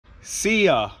See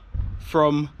ya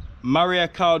from Maria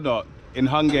Kaunot in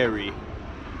Hungary,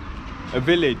 a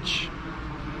village.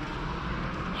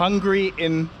 Hungary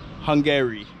in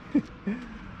Hungary.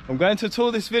 I'm going to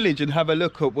tour this village and have a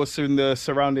look at what's in the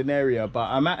surrounding area, but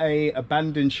I'm at a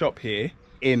abandoned shop here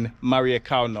in Maria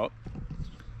Kaunot.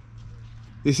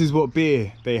 This is what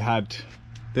beer they had.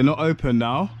 They're not open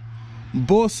now.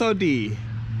 Borsodi.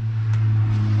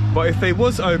 But if they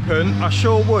was open, I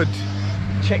sure would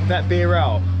check that beer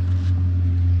out.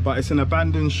 But it's an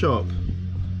abandoned shop.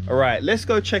 All right, let's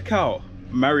go check out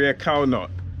Maria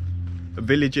Kaunot, a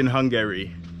village in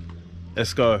Hungary.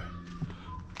 Let's go.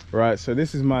 Right, so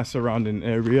this is my surrounding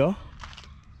area.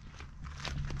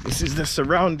 This is the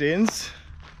surroundings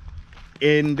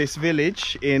in this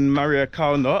village in Maria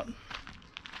Kaunot.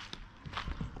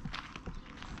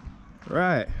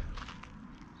 Right.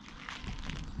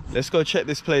 Let's go check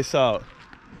this place out.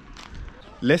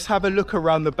 Let's have a look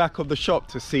around the back of the shop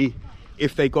to see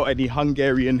if they got any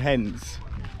Hungarian hens.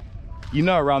 You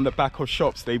know, around the back of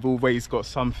shops, they've always got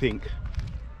something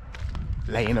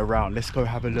laying around. Let's go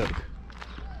have a look.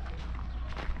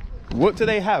 What do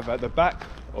they have at the back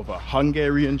of a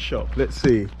Hungarian shop? Let's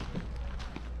see.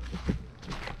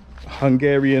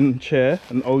 Hungarian chair,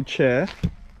 an old chair.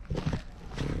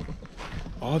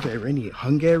 Are there any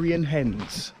Hungarian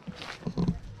hens?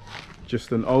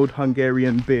 Just an old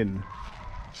Hungarian bin.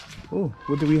 Oh,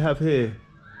 what do we have here?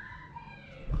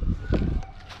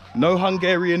 No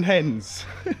Hungarian hens.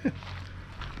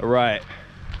 All right.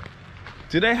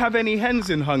 Do they have any hens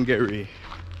in Hungary?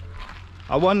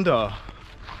 I wonder.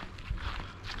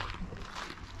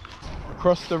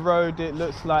 Across the road, it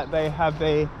looks like they have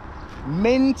a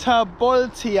Minta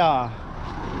Boltia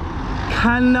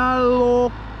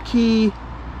Kanaloki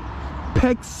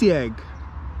Peksieg.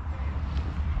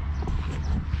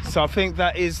 So I think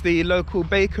that is the local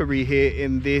bakery here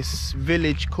in this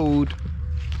village called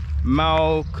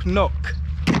Malknok,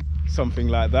 something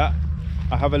like that.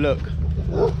 I'll have a look.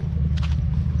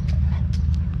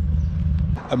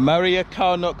 A Maria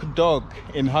Kaunot dog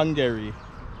in Hungary.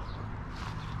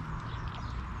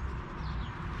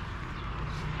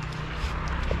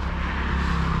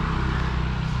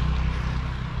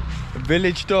 A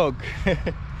village dog.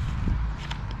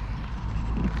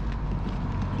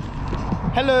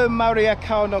 Hello, Maria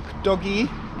Kaunot doggy.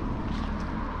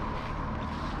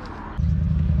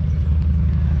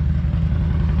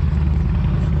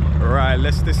 Right,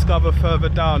 let's discover further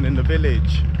down in the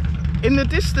village. In the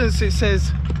distance it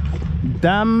says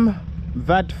Dam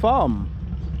Vad Farm.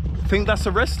 I think that's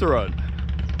a restaurant.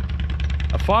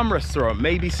 A farm restaurant.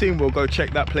 Maybe soon we'll go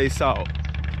check that place out.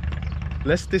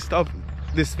 Let's discover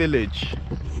this village.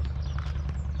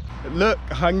 Look,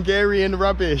 Hungarian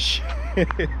rubbish.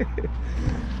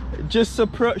 Just a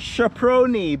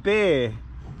Shaproni beer.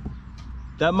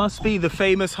 That must be the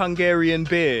famous Hungarian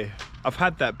beer. I've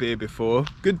had that beer before.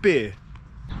 Good beer.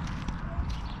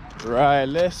 Right,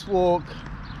 let's walk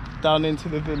down into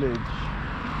the village.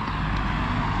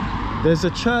 There's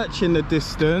a church in the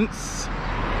distance.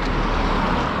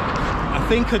 I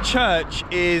think a church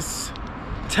is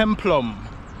Templum.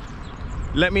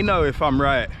 Let me know if I'm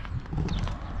right.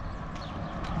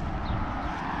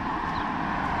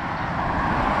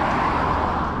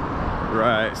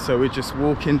 Right, so we're just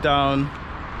walking down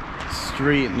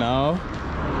street now.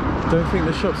 Don't think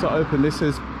the shops are open. This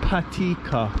is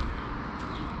Patika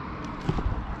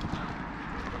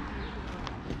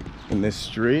in this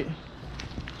street,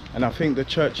 and I think the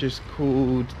church is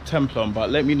called Templum, but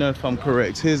let me know if I'm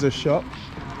correct. Here's a shop.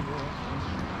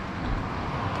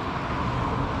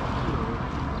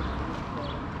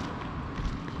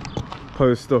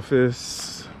 Post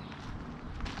office.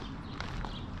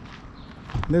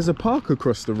 There's a park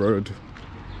across the road.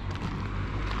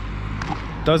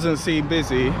 Doesn't seem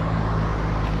busy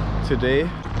today.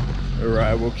 All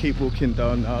right, we'll keep walking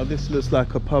down now. This looks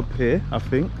like a pub here, I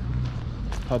think.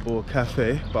 Pub or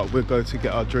cafe, but we'll go to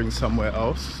get our drink somewhere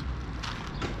else.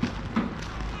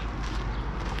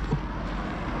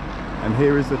 And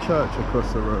here is the church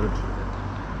across the road.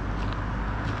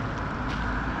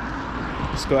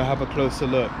 Let's go have a closer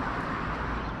look.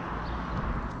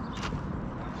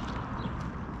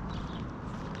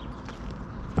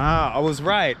 Ah, I was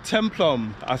right,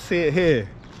 Templum. I see it here.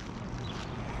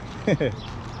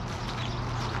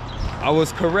 I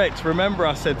was correct. Remember,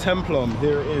 I said Templum.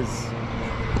 Here it is.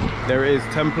 There it is,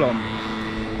 Templum.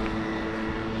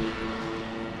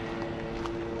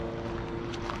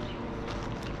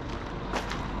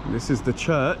 This is the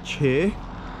church here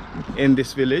in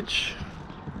this village,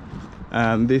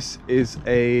 and this is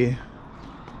a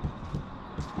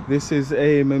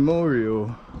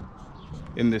memorial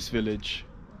in this village.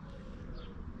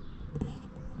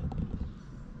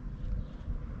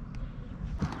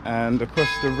 And across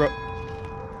the road,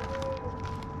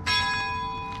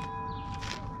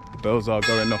 the bells are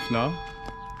going off now.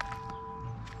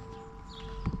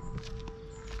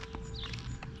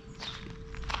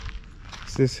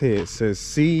 What's this here? It says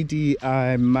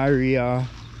CDI Maria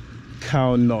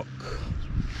Kaunok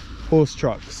horse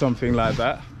truck, something like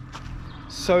that.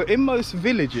 So in most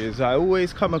villages I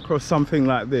always come across something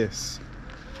like this.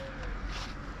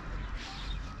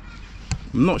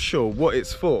 I'm not sure what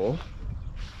it's for,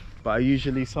 but I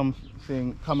usually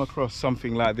come across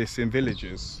something like this in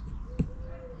villages.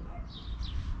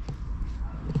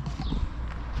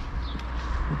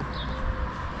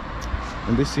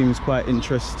 And this seems quite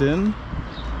interesting.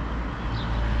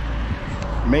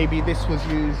 Maybe this was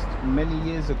used many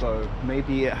years ago.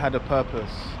 Maybe it had a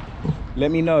purpose.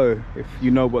 Let me know if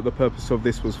you know what the purpose of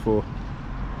this was for.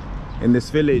 In this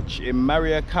village in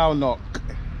Maria Kaunok.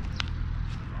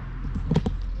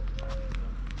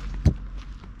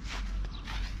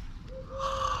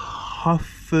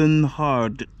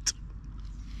 Huffenhardt.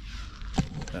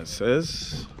 That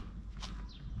says.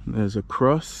 There's a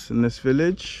cross in this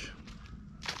village.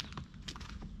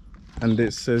 And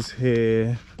it says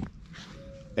here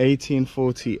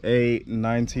 1848,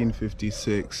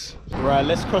 1956. Right,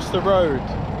 let's cross the road.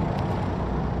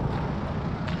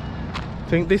 I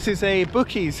think this is a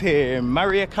bookies here in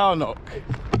Maria Kaunok.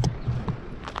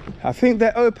 I think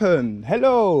they're open.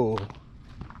 Hello.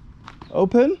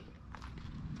 Open?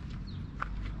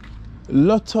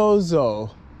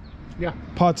 Lotozo. Yeah.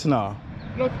 Partner.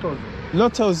 Lotozo.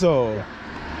 Lotozo.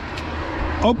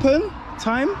 Yeah. Open?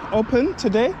 Time? Open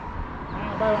today?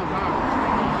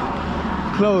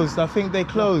 Closed. I think they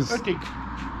closed. 30.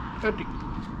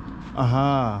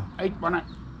 Aha. 8 banana.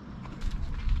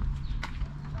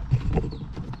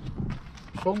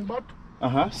 Sombat.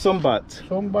 Aha. Sombat.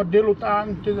 Sombat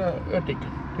dilutaan to the etik.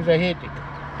 To the hetik.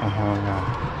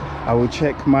 Aha. I will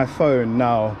check my phone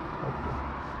now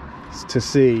to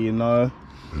see, you know.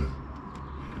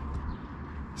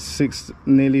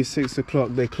 Nearly 6 o'clock.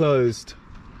 They closed.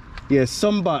 Yeah,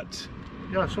 Sombat.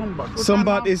 Yeah, Sombat.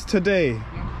 Sombat is today.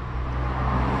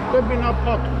 They've been up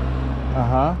hot.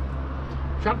 Uh-huh.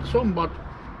 Shut Sombat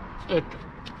at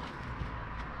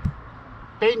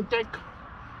Paintek.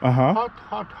 Uh-huh.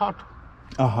 Hot.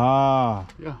 Aha.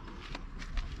 Yeah.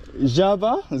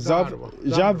 Java? Zarva.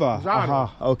 Java.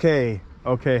 Aha. Okay.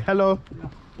 Okay. Hello.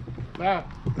 Yeah.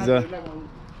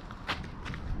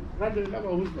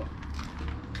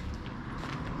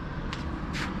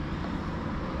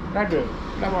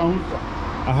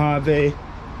 Aha,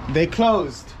 they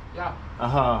closed. Yeah.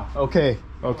 Aha, okay,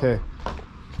 okay.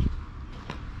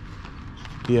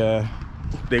 Yeah,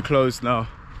 they closed now.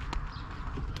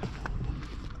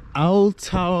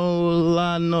 Autaulanos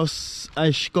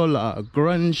Escola,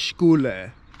 Grand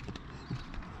Schule.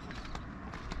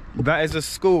 That is a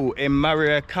school in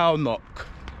Maria Kaunok.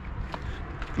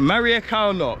 Maria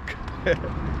Kaunok.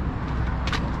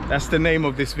 That's the name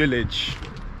of this village.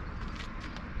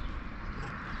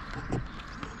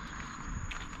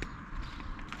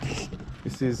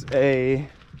 This is a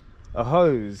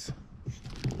hose.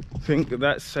 I think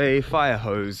that's a fire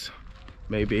hose,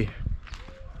 maybe.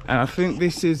 And I think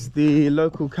this is the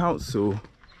local council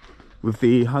with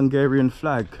the Hungarian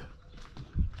flag.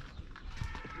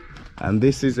 And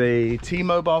this is a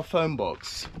T-Mobile phone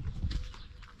box.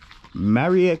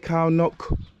 Maria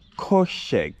Kaunok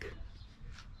Kosheg.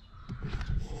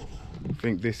 I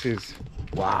think this is...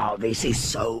 Wow, this is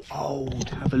so old.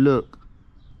 Have a look.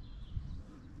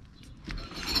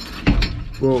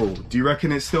 Whoa, do you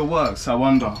reckon it still works? I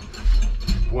wonder.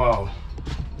 Wow.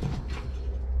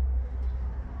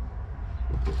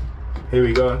 Here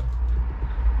we go.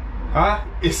 Huh?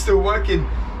 It's still working.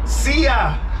 See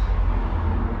ya!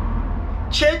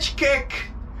 Chechkek!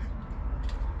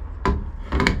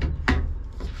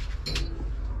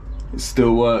 It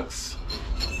still works.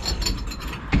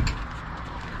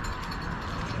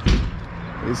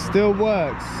 It still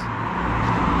works.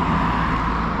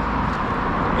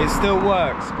 It still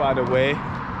works, by the way.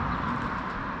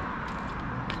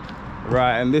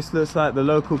 Right, and this looks like the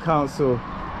local council.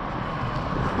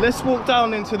 Let's walk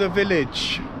down into the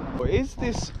village. Is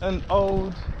this an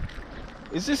old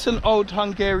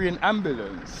Hungarian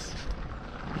ambulance?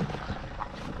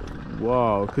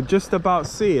 Wow, could just about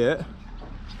see it.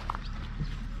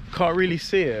 Can't really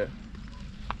see it.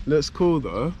 Looks cool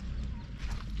though.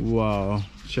 Wow,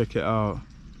 check it out.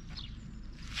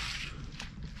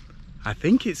 I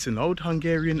think it's an old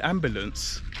Hungarian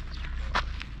ambulance.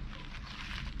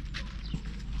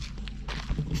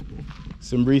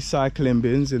 Some recycling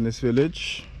bins in this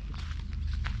village.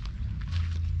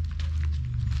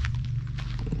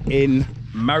 In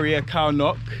Maria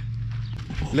Kaunok.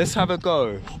 Let's have a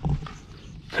go.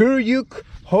 Kuryuk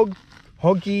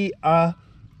hogi a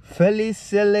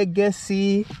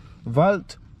felicelegesi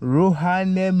valt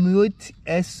ruhanemut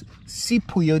es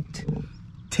sipuyut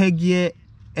tegye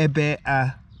ebe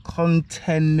a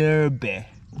contenerbe.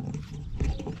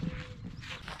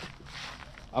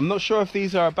 I'm not sure if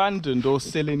these are abandoned or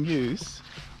still in use.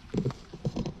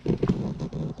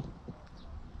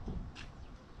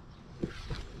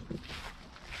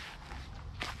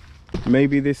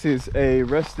 Maybe this is a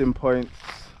resting point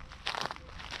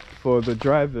for the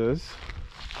drivers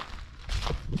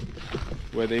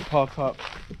where they park up.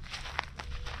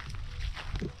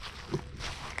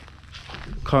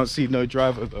 Can't see no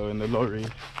driver though in the lorry.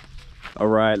 All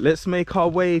right, let's make our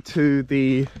way to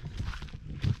the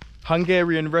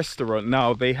Hungarian restaurant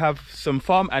now. They have some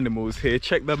farm animals here.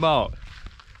 Check them out.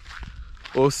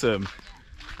 Awesome.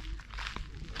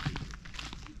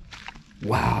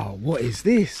 Wow, what is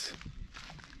this?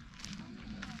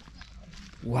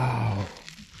 Wow.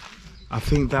 I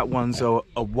think that one's a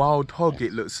wild hog,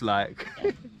 it looks like.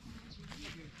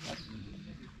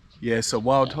 Yeah, it's a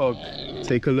wild hog.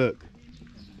 Take a look.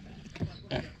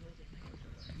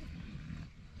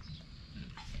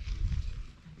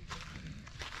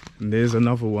 And there's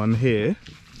another one here.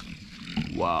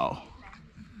 Wow.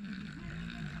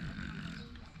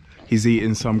 He's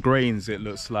eating some grains, it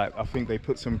looks like. I think they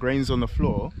put some grains on the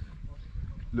floor.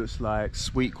 Looks like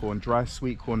sweet corn, dry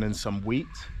sweet corn and some wheat.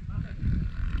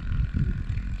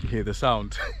 You hear the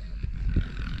sound?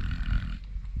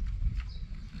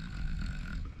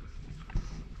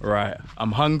 Right,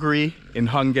 I'm hungry in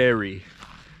Hungary.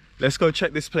 Let's go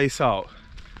check this place out.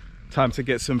 Time to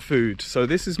get some food. So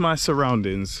this is my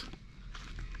surroundings.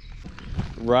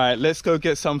 Right, let's go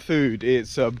get some food.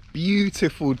 It's a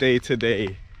beautiful day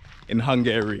today in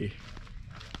Hungary.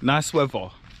 Nice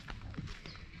weather.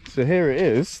 So here it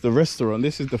is, the restaurant.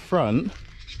 This is the front.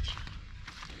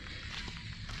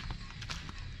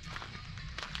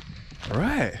 All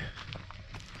right.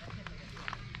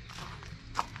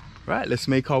 Right, let's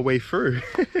make our way through.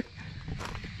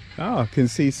 Oh, I can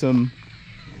see some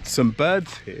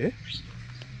birds here.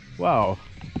 Wow.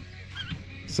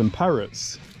 Some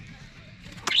parrots.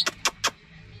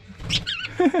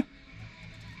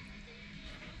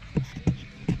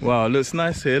 Wow, looks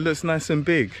nice here. Looks nice and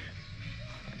big.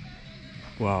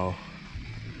 Wow.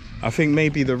 I think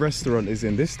maybe the restaurant is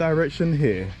in this direction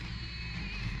here.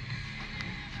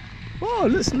 Wow,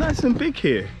 looks nice and big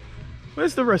here.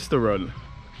 Where's the restaurant?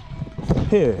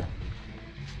 Here.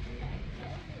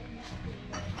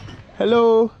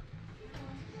 Hello.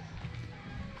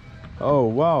 Oh,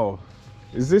 wow.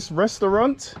 Is this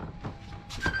restaurant?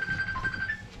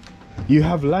 You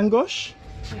have langosh?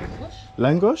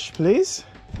 Langosh, please.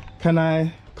 Can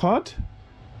I card?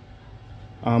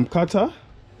 Kata?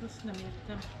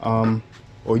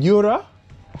 Or Yura?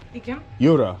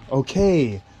 Yura,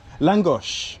 okay.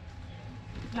 Langosh.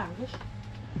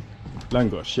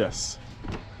 Langosh, yes.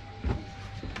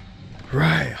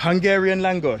 Right, Hungarian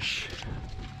langosh.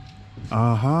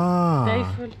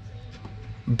 Aha.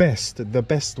 Best, the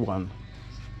best one.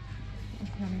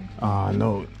 Ah,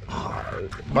 no.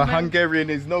 My Hungarian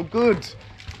is no good.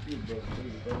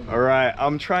 All right,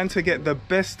 I'm trying to get the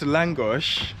best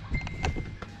langosh.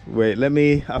 Wait,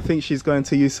 I think she's going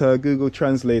to use her Google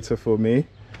Translator for me.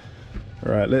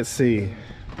 All right, let's see.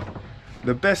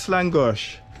 The best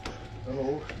langosh.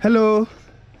 Hello. Hello.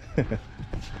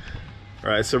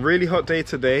 Right, it's a really hot day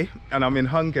today and I'm in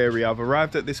Hungary. I've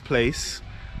arrived at this place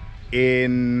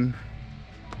in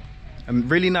a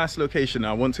really nice location.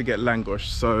 I want to get langosh,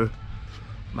 so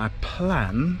my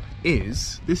plan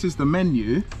is, this is the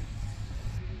menu.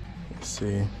 Let's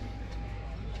see.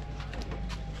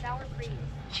 Sour cream,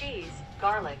 cheese,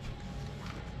 garlic.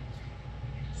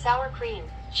 Sour cream,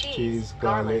 cheese,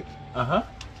 garlic. Uh-huh.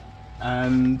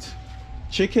 And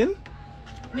chicken?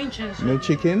 No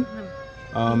chicken?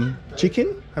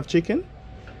 Chicken? Have chicken?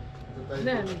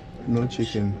 No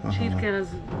chicken. Csirke az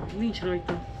nincs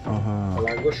rajta. Aha. A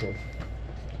lángoson.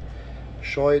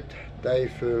 Sajt,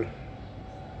 tejföl,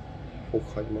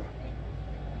 fokhagyma.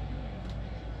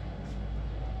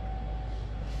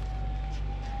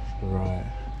 Right.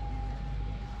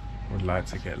 Would like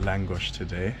to get langosh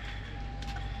today.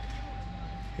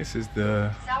 This is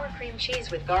the sour cream cheese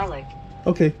with garlic.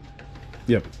 Okay.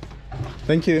 Yep.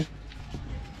 Thank you.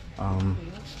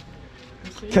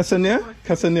 Kasanya?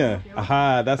 Kasanya.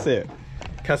 Aha, that's it.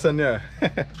 Kasanya.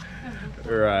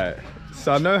 Right.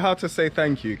 So I know how to say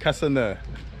thank you. Kasanya.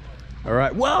 All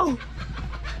right. Wow.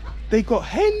 They got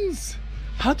hens.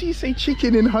 How do you say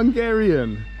chicken in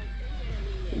Hungarian?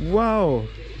 Wow.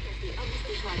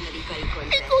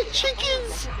 They got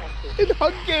chickens in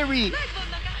Hungary.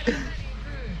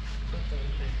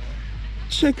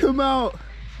 Check them out.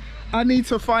 I need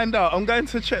to find out. I'm going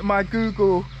to check my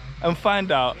Google and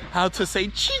find out how to say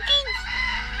chickens.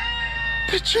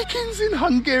 The chickens in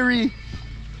Hungary.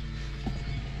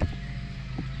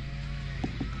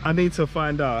 I need to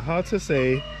find out how to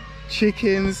say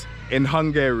chickens in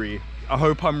Hungary. I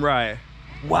hope I'm right.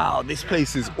 Wow, this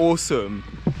place is awesome.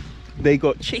 They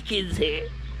got chickens here.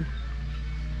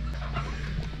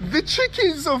 The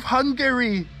chickens of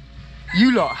Hungary.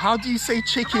 You lot, how do you say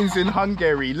chickens in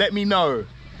Hungary? Let me know.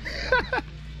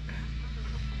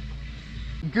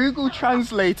 Google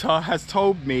Translator has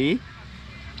told me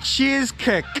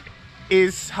cheesecake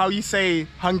is how you say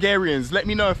Hungarians. Let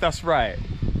me know if that's right.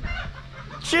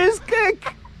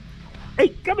 Cheesecake! Hey,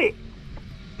 come here!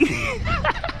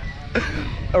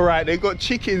 Alright, they've got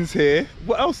chickens here.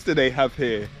 What else do they have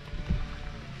here?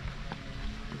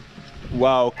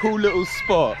 Wow, cool little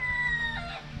spot.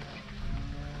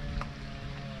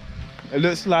 It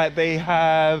looks like they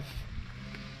got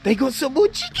some more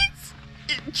chickens!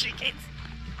 Chickens!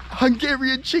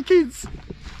 Hungarian chickens!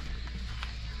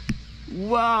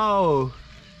 Wow!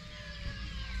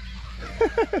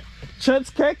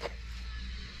 Cheesecake?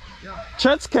 Yeah.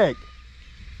 Cheesecake?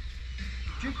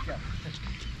 Chicken.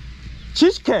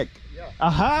 Cheesecake? Yeah.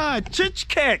 Aha!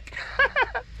 Cheesecake!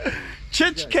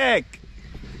 Cheesecake!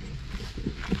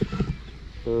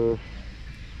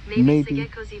 Maybe to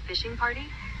get cozy fishing party?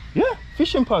 Yeah,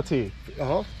 fishing party.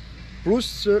 Aha.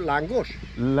 Plusz lángos.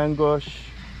 Lángos.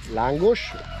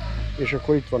 Lángos. És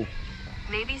akkor itt van.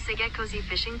 Maybe Sziget cozy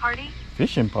fishing party?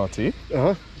 Fishing party?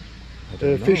 Aha.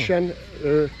 know. Fish and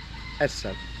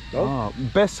Essen. No? Ah,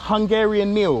 best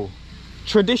Hungarian meal.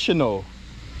 Traditional.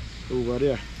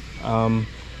 Várjál.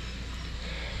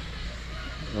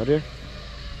 Várjál.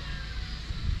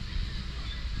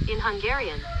 In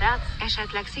Hungarian, that's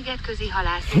esetleg szigetközi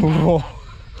halászat.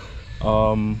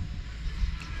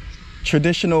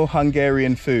 Traditional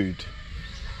Hungarian food.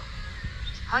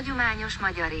 Hagyományos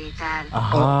magyar étel.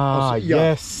 Ah, yeah,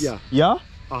 yes. yeah. Yeah?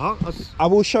 Aha, az I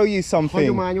will show you something.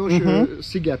 hagyományos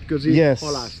szigetközi Yes.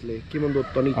 halászlé.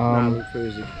 Kimondottan itt nálunk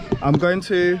főzik. I'm going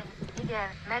to... Igen,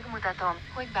 megmutatom,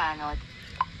 hogy bánod.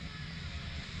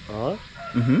 Aha.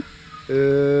 Mhm.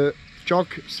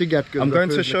 Csak szigetközben I'm going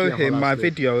to főznek show ilyen him my halászlét.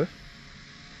 video.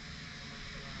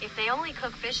 If they only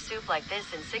cook fish soup like this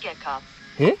in Sziget Cup,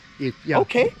 Here? Itt, yeah.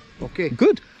 Okay. Okay.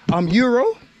 Good.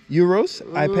 Euros,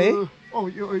 I pay.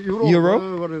 Euro?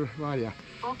 Várjál.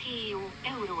 oké, jó,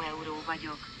 euró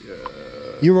vagyok.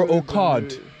 Euro or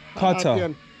card? Carta. Hát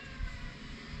ilyen,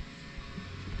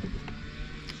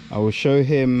 I will show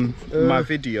him my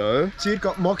video.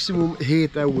 cirka maximum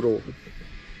 7 euró.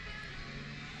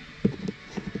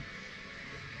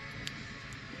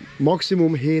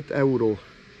 Maximum 7 euró.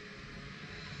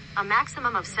 A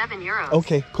maximum of 7 euros.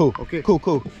 Okay, cool. Okay.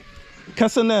 Cool.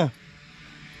 Kasane.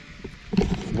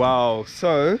 Wow,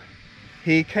 so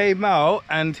he came out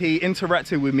and he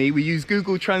interacted with me. We used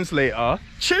Google Translator.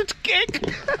 Church cake!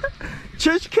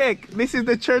 Church cake! This is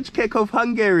the church cake of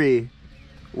Hungary.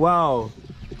 Wow.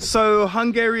 So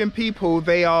Hungarian people,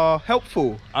 they are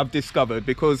helpful, I've discovered,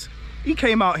 because he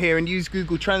came out here and used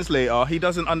Google Translator. He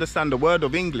doesn't understand a word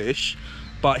of English,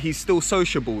 but he's still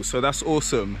sociable, so that's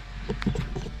awesome.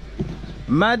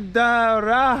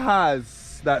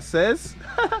 Madarahas, that says.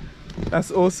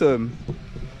 That's awesome.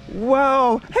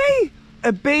 Wow, hey,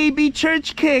 a baby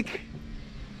church cake.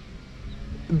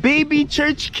 Baby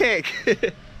church cake.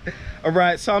 All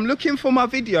right, so I'm looking for my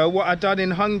video, what I done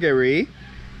in Hungary,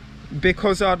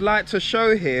 because I'd like to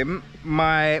show him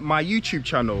my YouTube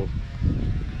channel.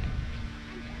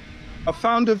 I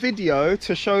found a video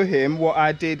to show him what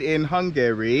I did in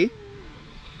Hungary,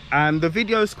 and the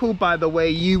video is called, by the way,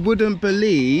 You Wouldn't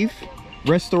Believe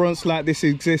Restaurants Like This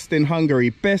Exist in Hungary.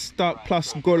 Best duck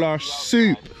plus goulash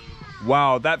soup.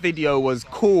 Wow, that video was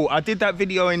cool. I did that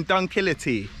video in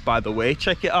Dunkility, by the way.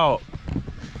 Check it out.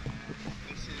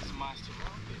 This is my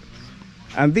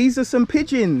surroundings. And these are some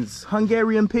pigeons,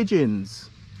 Hungarian pigeons.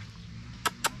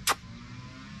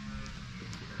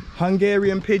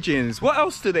 Hungarian pigeons. What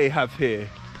else do they have here?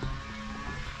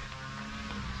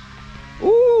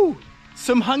 Ooh,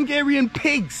 some Hungarian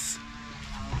pigs.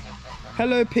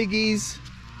 Hello, piggies.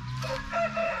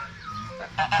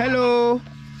 Hello.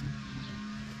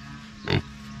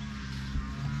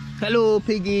 Hello,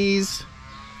 piggies.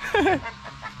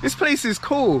 This place is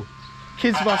cool.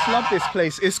 Kids must love this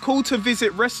place. It's cool to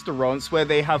visit restaurants where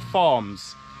they have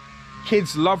farms.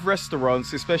 Kids love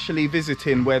restaurants, especially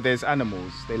visiting where there's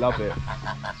animals. They love it.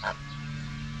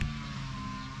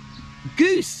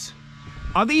 Goose.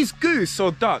 Are these goose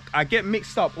or duck? I get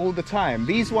mixed up all the time.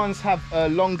 These ones have a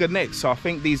longer neck, so I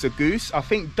think these are goose. I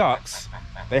think ducks,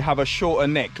 they have a shorter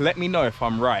neck. Let me know if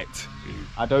I'm right.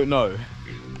 I don't know.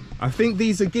 I think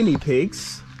these are guinea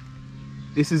pigs.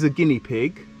 This is a guinea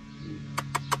pig.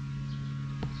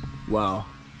 Wow.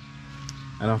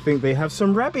 And I think they have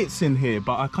some rabbits in here,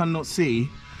 but I cannot see.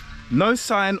 No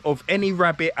sign of any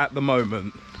rabbit at the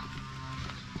moment.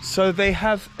 So they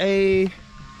have a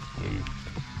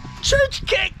church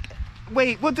cake.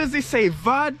 Wait, what does this say?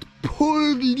 Vadpulika.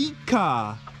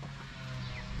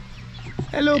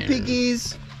 Hello,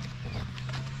 piggies.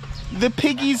 The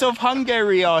piggies of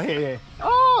Hungary are here.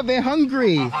 Oh, they're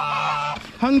hungry.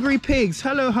 Hungry pigs.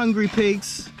 Hello, hungry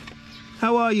pigs.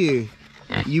 How are you?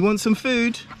 You want some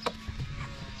food?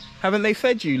 Haven't they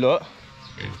fed you lot?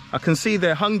 I can see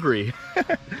they're hungry.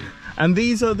 And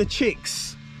these are the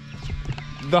chicks.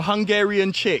 The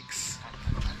Hungarian chicks.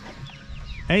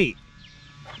 Hey.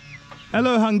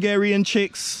 Hello, Hungarian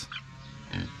chicks.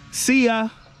 See ya.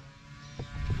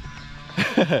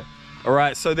 All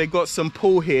right, so they got some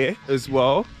pool here as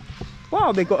well.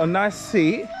 Wow, they got a nice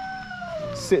seat.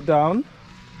 Sit down.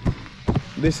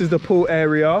 This is the pool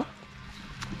area.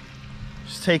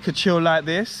 Just take a chill like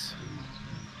this.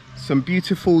 Some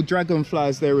beautiful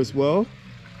dragonflies there as well.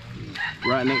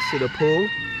 Right next to the pool.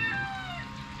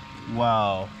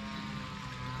 Wow.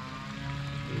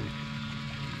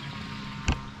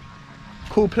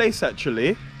 Cool place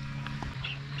actually.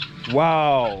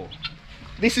 Wow.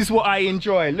 This is what I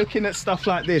enjoy, looking at stuff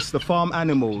like this, the farm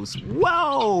animals.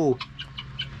 Wow.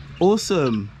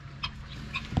 Awesome.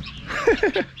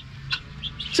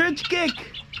 Church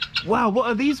cake. Wow, what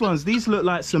are these ones? These look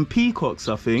like some peacocks,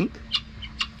 I think.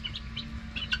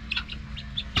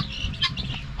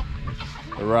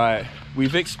 All right,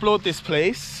 we've explored this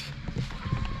place.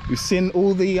 We've seen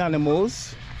all the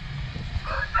animals.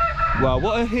 Wow,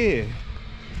 what are here?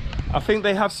 I think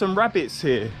they have some rabbits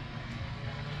here.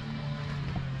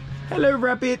 Hello,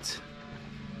 rabbit.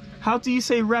 How do you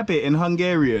say rabbit in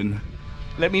Hungarian?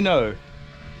 Let me know.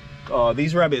 Oh,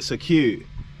 these rabbits are cute.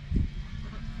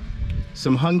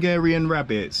 Some Hungarian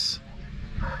rabbits.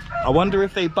 I wonder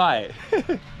if they bite.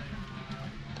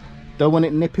 Don't want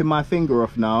it nipping my finger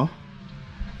off now.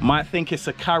 Might think it's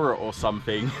a carrot or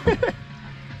something.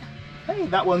 Hey,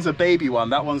 that one's a baby one.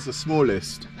 That one's the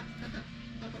smallest.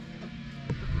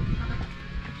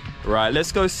 Right,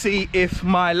 let's go see if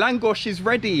my langos is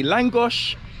ready.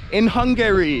 Langos in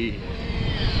Hungary.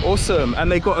 Awesome.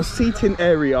 And they got a seating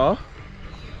area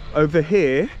over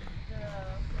here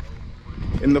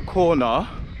in the corner.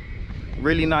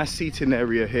 Really nice seating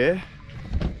area here.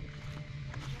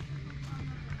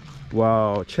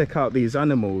 Wow, check out these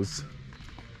animals.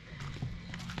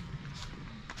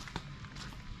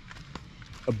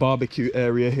 A barbecue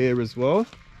area here as well.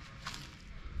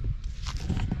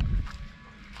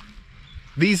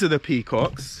 These are the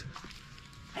peacocks.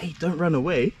 Hey, don't run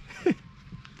away.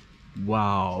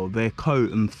 Wow, their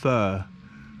coat and fur.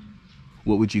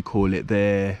 What would you call it?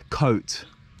 Their coat.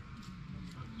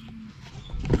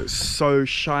 It's so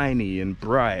shiny and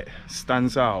bright.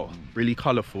 Stands out. Really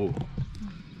colourful.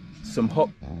 Some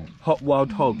hot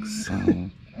wild hogs.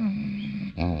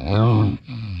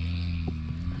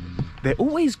 They're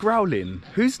always growling.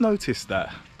 Who's noticed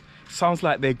that? Sounds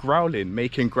like they're growling,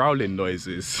 making growling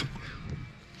noises.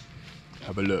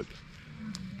 Have a look.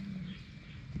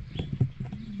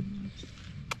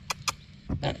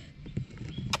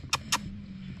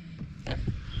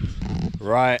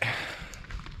 Right.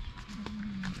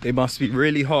 It must be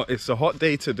really hot. It's a hot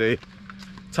day today.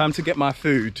 Time to get my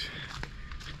food.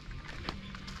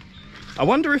 I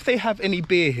wonder if they have any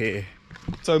beer here.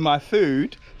 So my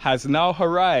food has now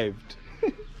arrived.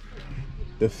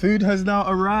 The food has now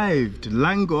arrived.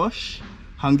 Langos,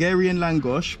 Hungarian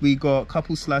langos. We got a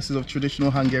couple slices of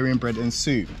traditional Hungarian bread and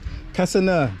soup.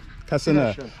 Kasana.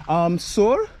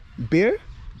 Sir, beer?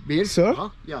 Beer?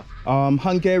 Sir? Yeah.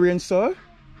 Hungarian sir?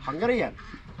 Hungarian.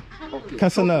 Okay.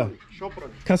 Kasana. Sopron.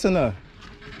 Kasana.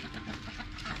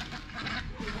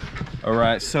 All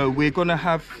right, so we're gonna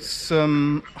have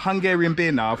some Hungarian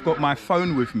beer now. I've got my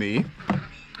phone with me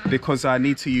because I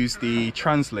need to use the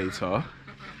translator,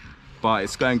 but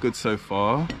it's going good so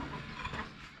far.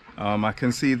 I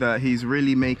can see that he's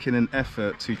really making an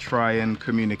effort to try and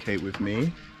communicate with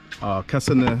me.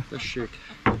 Kasana.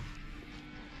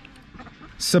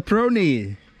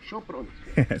 Soproni. Sopron.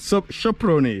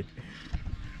 Soproni.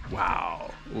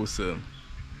 Wow, awesome.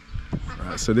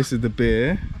 Right, so this is the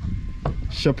beer.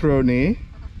 Soproni.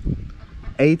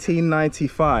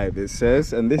 1895 it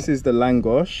says, and this is the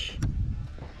langos.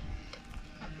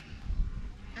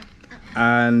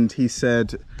 And he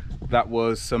said That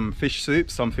was some fish soup,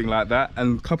 something like that,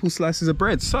 and a couple slices of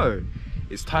bread. So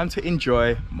it's time to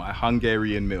enjoy my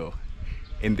Hungarian meal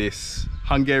in this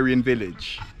Hungarian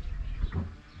village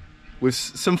with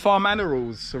some farm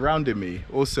animals surrounding me.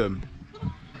 Awesome.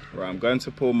 Right, I'm going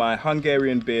to pour my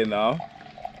Hungarian beer now.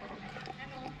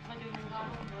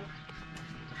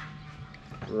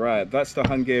 Right, that's the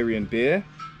Hungarian beer.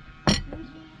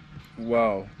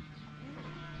 Wow.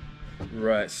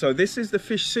 Right, so this is the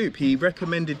fish soup. He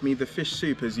recommended me the fish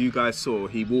soup, as you guys saw.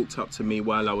 He walked up to me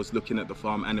while I was looking at the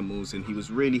farm animals, and he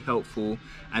was really helpful,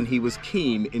 and he was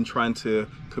keen in trying to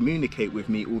communicate with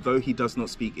me. Although he does not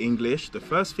speak English, the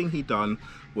first thing he done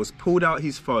was pulled out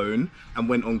his phone and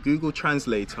went on Google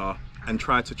Translator and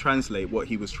tried to translate what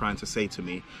he was trying to say to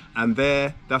me. And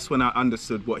that's when I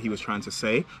understood what he was trying to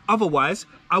say. Otherwise,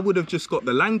 I would have just got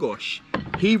the langosh.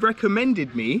 He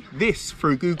recommended me this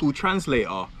through Google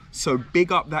Translator. So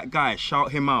big up that guy,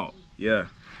 shout him out. Yeah.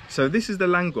 So this is the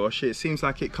langosh. It seems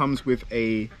like it comes with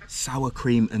a sour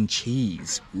cream and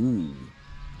cheese. Ooh.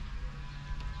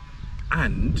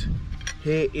 And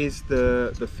here is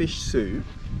the fish soup.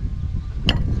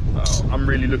 Oh, I'm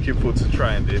really looking forward to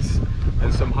trying this.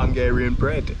 And some Hungarian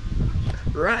bread.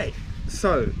 Right,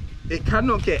 so it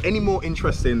cannot get any more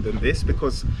interesting than this,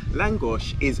 because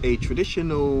langosh is a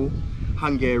traditional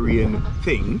Hungarian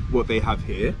thing, what they have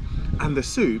here. And the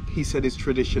soup, he said, is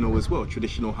traditional as well,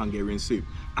 traditional Hungarian soup.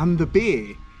 And the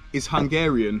beer is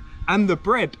Hungarian. And the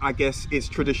bread, I guess, is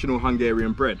traditional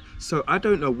Hungarian bread. So I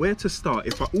don't know where to start.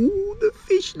 Ooh, the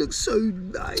fish looks so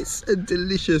nice and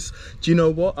delicious. Do you know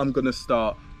what? I'm gonna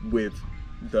start with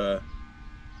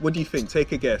what do you think?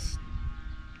 Take a guess.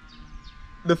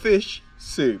 The fish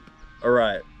soup. All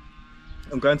right.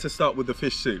 I'm going to start with the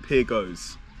fish soup. Here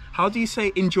goes. How do you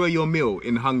say enjoy your meal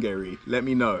in Hungary? Let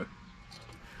me know.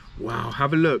 Wow,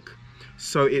 have a look.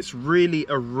 So it's really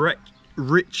a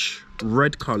rich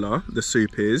red color, the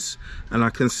soup is, and I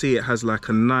can see it has like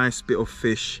a nice bit of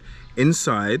fish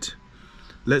inside.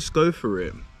 Let's go for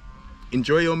it.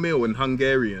 Enjoy your meal in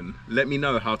Hungarian. Let me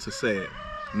know how to say it.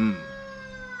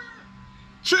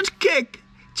 Csücskek!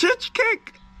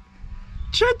 Csücskek!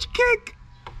 Csücskek!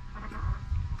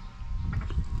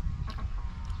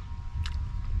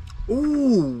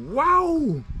 Ooh,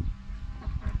 wow!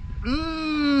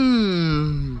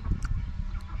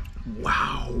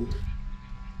 Wow.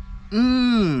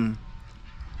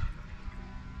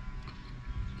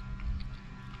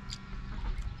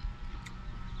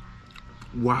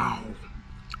 Wow.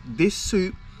 This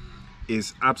soup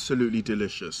is absolutely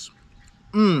delicious.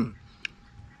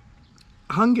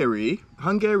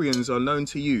 Hungarians are known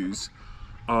to use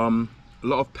a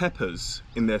lot of peppers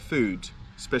in their food,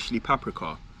 especially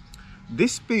paprika.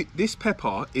 This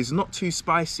pepper is not too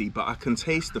spicy, but I can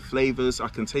taste the flavors, I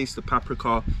can taste the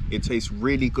paprika. It tastes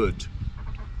really good.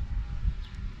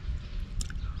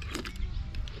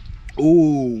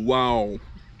 Oh, wow.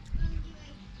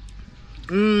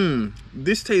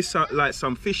 This tastes like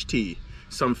some fish tea,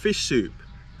 some fish soup.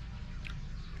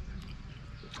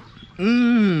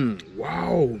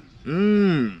 Wow.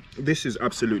 This is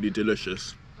absolutely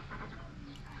delicious.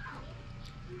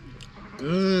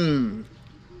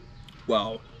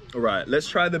 Wow. All right, let's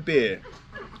try the beer.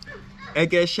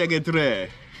 Ege Shegedre.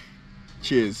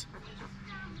 Cheers.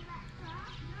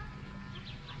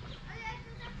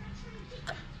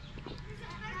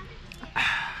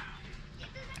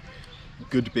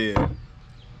 Good beer.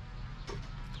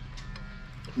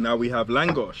 Now we have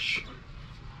langosh.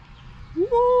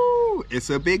 Woo! It's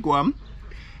a big one.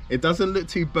 It doesn't look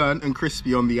too burnt and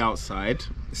crispy on the outside.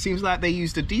 It seems like they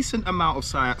used a decent amount of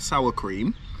sour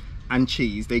cream and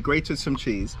cheese. They grated some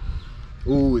cheese.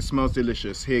 Ooh, it smells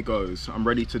delicious. Here goes. I'm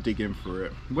ready to dig in for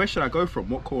it. Where should I go from?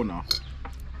 What corner?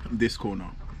 This corner.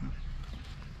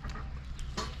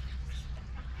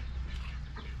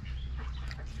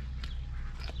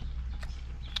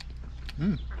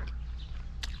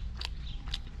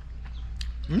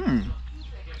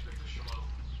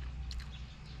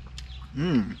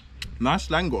 Nice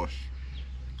langosh.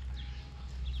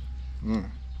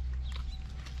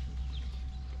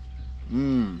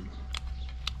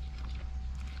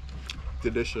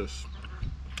 Delicious.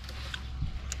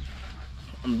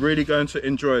 I'm really going to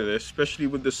enjoy this, especially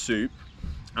with the soup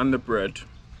and the bread,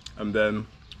 and then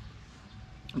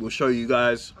we'll show you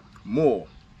guys more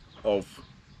of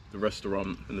the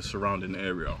restaurant and the surrounding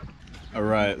area. All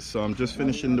right, so I'm just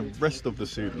finishing the rest of the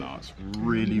soup now. It's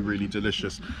really, really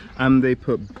delicious. And they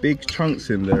put big chunks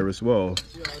in there as well.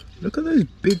 Look at those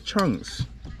big chunks.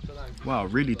 Wow,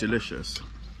 really delicious.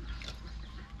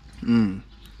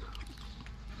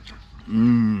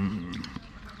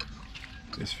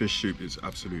 This fish soup is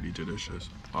absolutely delicious.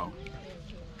 Wow.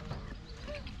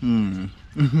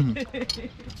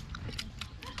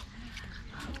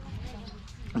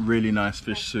 Really nice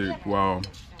fish soup. Wow.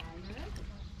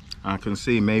 I can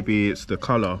see maybe it's the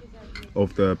color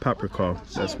of the paprika.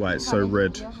 That's why it's so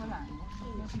red.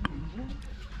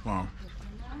 Wow.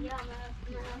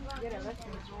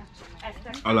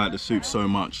 I like the soup so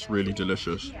much. It's really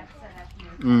delicious.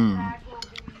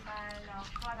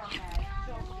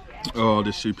 Oh,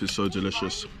 this soup is so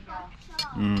delicious.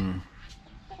 And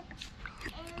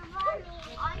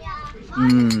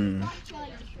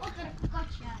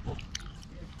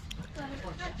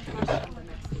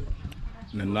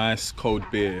a nice cold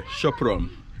beer. Shopron.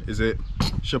 Is it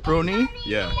Shoproni?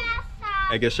 Yeah.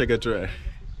 Egeshegedre.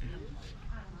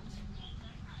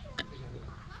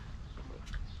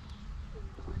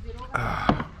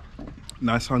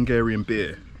 Nice Hungarian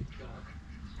beer.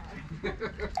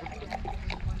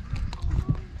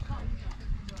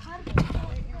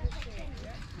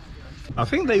 I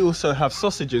think they also have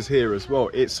sausages here as well.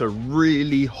 It's a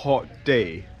really hot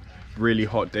day. Really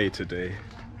hot day today.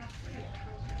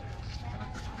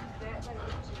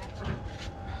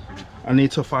 I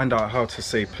need to find out how to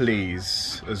say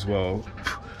please as well.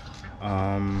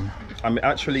 I'm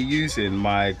actually using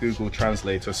my Google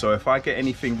Translator, so if I get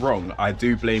anything wrong, I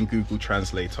do blame Google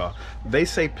Translator. They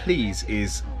say please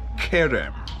is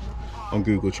kerem on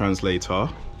Google Translator.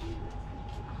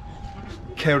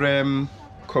 Kerem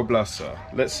koblasa.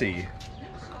 Let's see.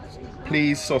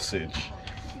 Please sausage.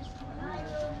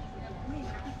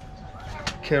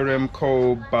 Kerem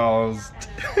kobalt.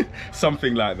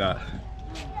 Something like that.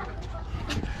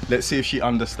 Let's see if she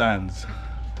understands.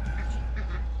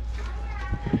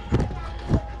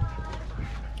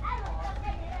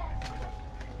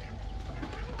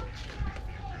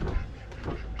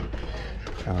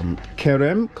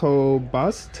 Kerem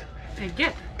kobast.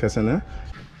 Kasana.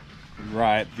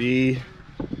 Right, the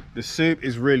soup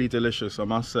is really delicious, I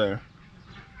must say.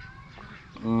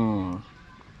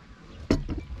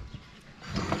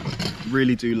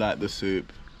 Really do like the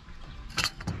soup.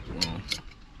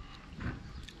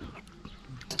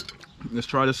 Let's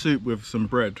try the soup with some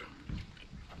bread.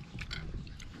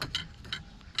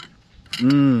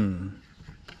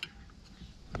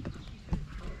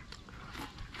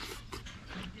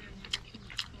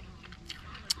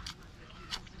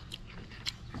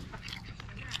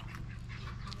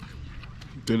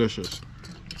 Delicious.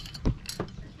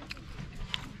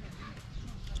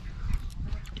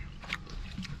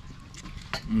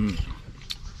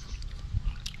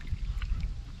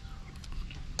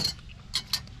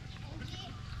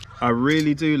 I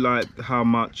really do like how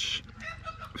much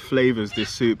flavors this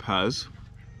soup has.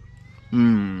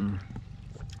 And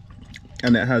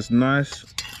it has nice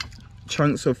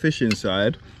chunks of fish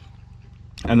inside.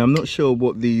 And I'm not sure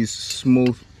what these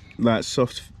small, like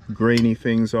soft, grainy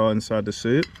things are inside the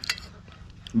soup.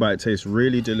 But it tastes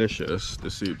really delicious, the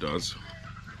soup does.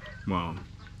 Wow.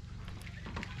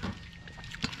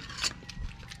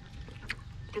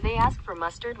 Do they ask for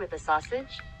mustard with the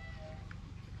sausage?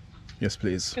 Yes,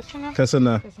 please.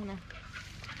 Kasana.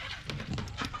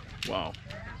 Wow.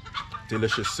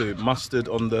 Delicious soup. Mustard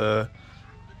on the...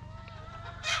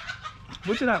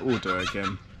 What did I order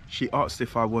again? She asked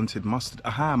if I wanted mustard.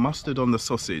 Aha, mustard on the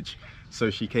sausage.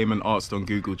 So she came and asked on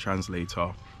Google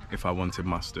Translator if I wanted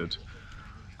mustard.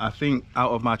 I think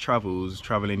out of my travels,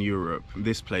 traveling Europe,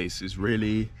 this place is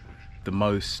really the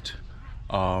most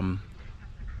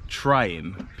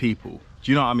trying people.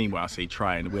 Do you know what I mean when I say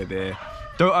trying? Where they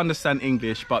don't understand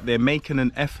English, but they're making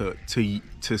an effort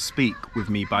to speak with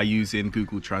me by using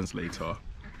Google Translator.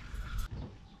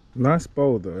 Nice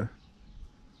bowl though.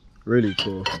 Really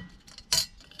cool.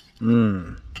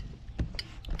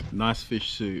 Nice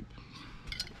fish soup.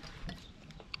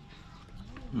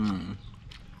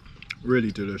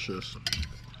 Really delicious.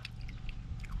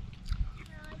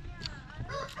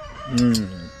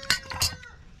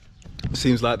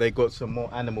 Seems like they got some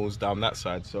more animals down that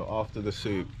side, so after the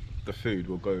soup, the food,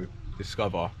 will go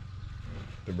discover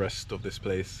the rest of this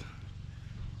place.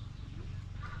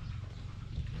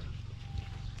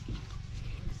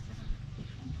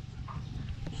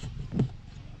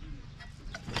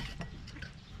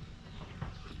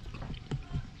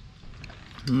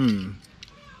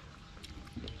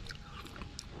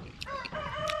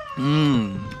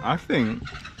 I think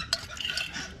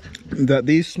that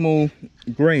these small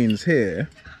grains here,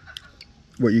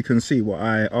 what you can see, what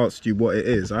I asked you what it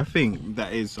is, I think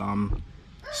that is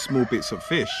small bits of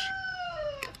fish.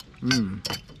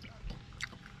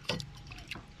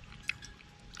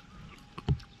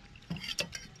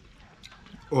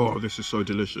 Oh, this is so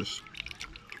delicious.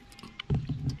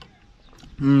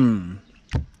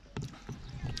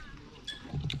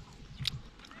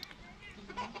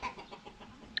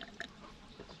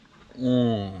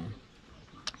 Oh,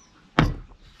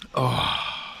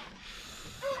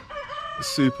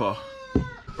 super.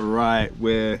 Right,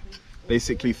 we're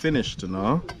basically finished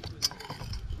now.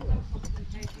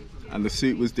 And the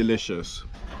soup was delicious.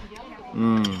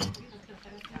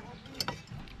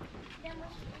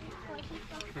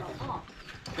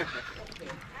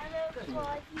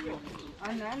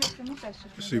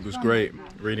 The soup was great,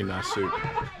 really nice soup.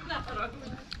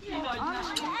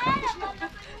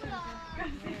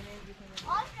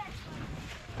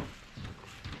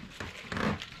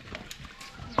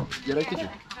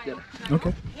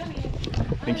 Okay.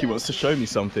 I think he wants to show me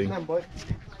something.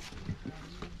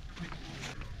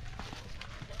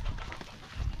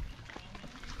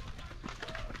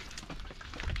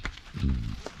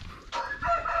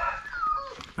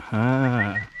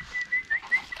 Ah.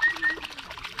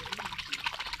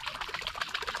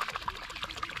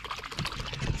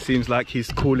 Seems like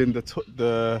he's calling the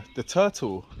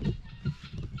turtle.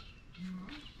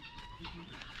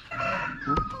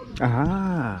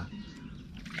 Ah.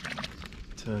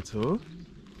 Turtle.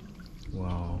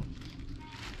 Wow.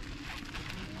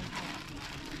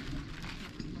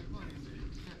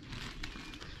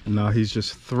 Now he's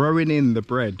just throwing in the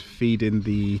bread, feeding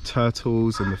the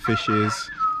turtles and the fishes.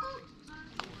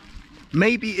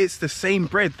 Maybe it's the same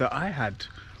bread that I had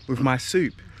with my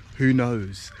soup. Who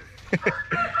knows?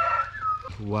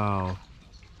 Wow.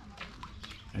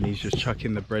 And he's just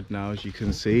chucking the bread now, as you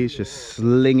can see. He's just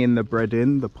slinging the bread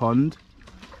in the pond.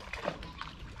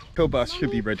 Kielbasa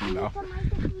should be ready now.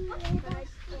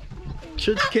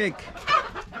 Church cake.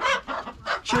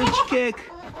 Church cake.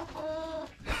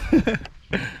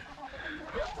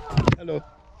 Hello.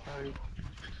 Hi.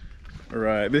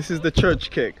 Alright, this is the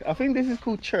church cake. I think this is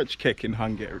called church cake in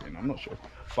Hungarian, I'm not sure.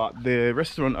 But the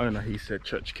restaurant owner, he said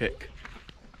church cake.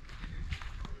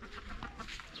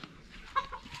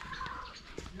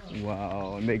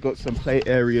 Wow, and they got some play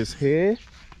areas here,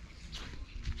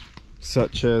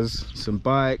 such as some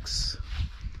bikes,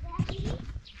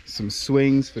 some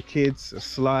swings for kids, a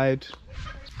slide.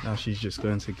 Now she's just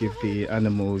going to give the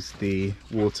animals the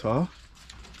water.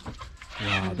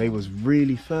 Wow, they was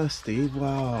really thirsty.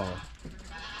 Wow.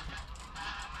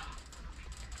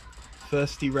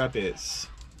 Thirsty rabbits.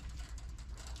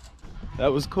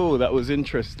 That was cool, that was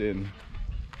interesting.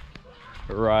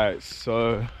 Right,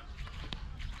 so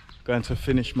going to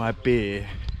finish my beer.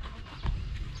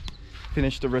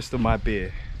 Finish the rest of my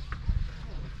beer.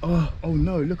 Oh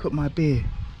no, look at my beer.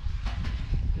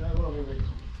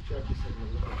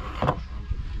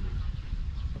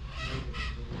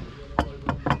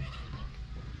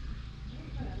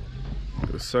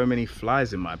 There's so many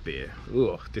flies in my beer.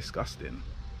 Ugh, disgusting.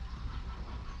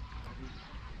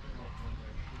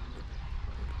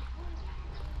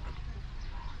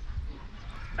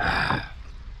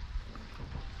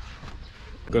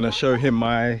 Gonna show him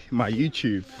my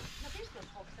YouTube.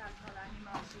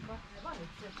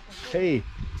 Hey,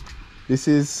 this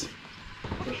is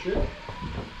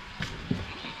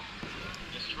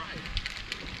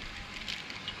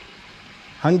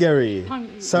Hungary.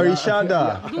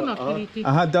 Sarishada.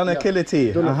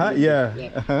 Donakility. Yeah.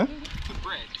 The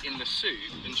bread in the soup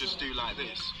and just do like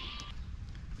this.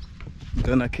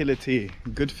 Donakility.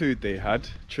 Good food they had.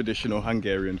 Traditional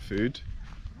Hungarian food.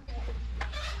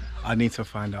 I need to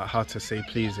find out how to say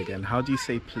please again. How do you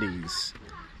say please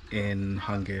in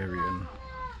Hungarian?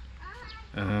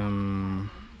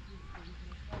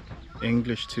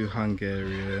 English to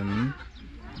Hungarian.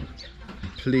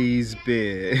 Please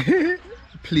beer.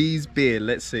 Please beer.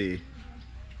 Let's see.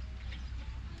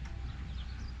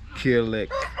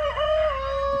 Kirlik.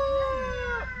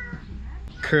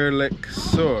 Kirlik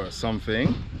sur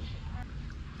something.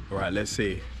 All right, let's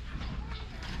see.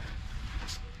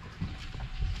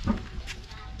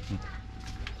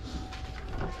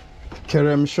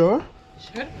 Kerem Shore?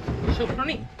 Sure.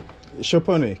 Shoponi.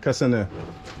 Shoponi, kasane.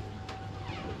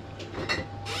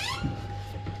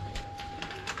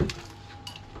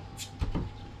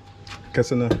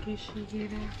 Kasane.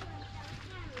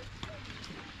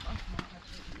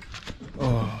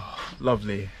 Oh,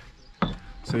 lovely.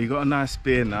 So you got a nice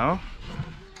beer now.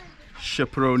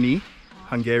 Shaproni,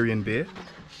 Hungarian beer.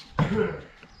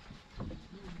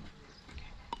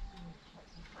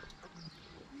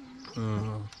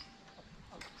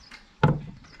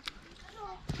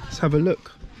 Let's have a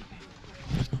look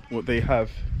what they have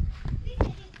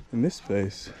in this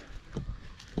place.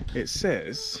 It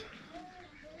says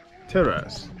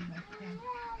terrace,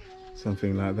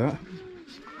 something like that.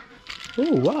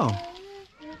 Oh wow,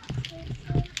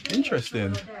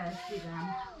 interesting.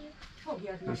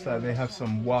 Looks like they have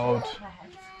some wild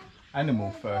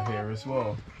animal fur here as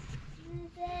well.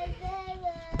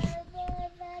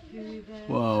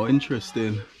 Wow,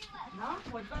 interesting.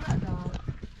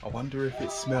 I wonder if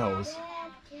it smells.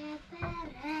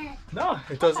 No,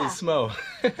 it doesn't smell.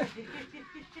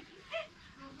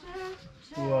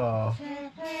 Wow.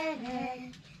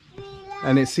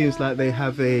 And it seems like they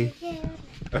have a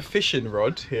fishing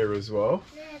rod here as well.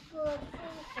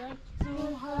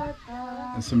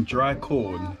 And some dry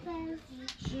corn.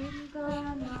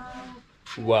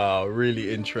 Wow,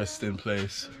 really interesting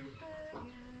place.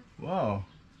 Wow.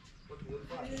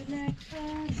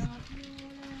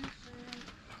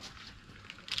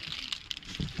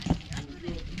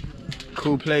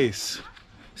 Cool place.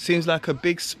 Seems like a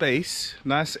big space.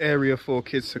 Nice area for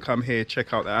kids to come here,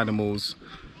 check out the animals.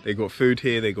 They got food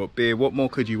here, they got beer. What more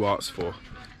could you ask for?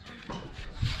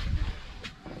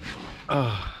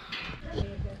 Ah.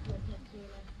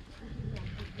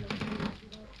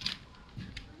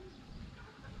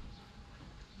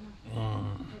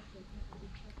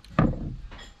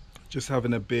 Just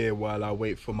having a beer while I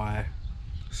wait for my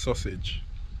sausage.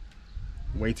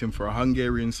 Waiting for a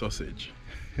Hungarian sausage.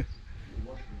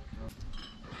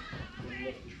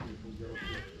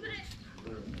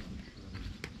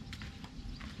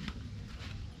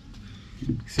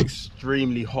 It's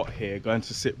extremely hot here, going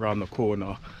to sit round the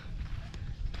corner.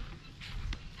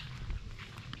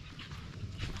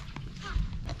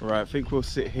 Right, I think we'll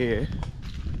sit here.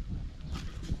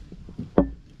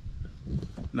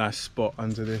 Nice spot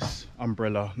under this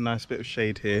umbrella, nice bit of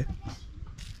shade here.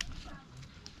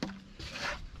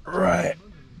 Right.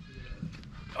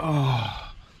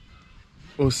 Oh,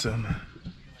 awesome.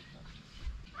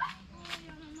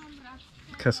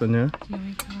 Kasanya?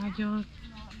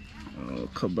 Oh,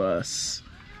 kabas.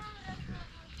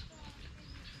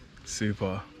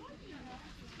 Super.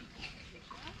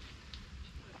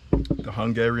 The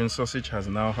Hungarian sausage has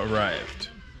now arrived.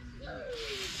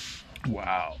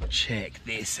 Wow, check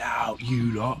this out,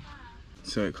 you lot.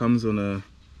 So it comes on a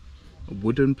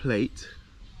wooden plate.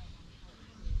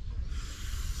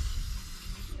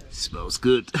 Smells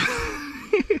good.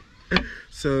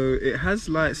 So it has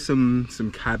like some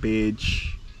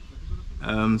cabbage,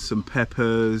 some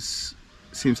peppers.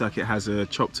 Seems like it has a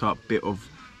chopped up bit of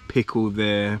pickle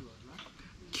there.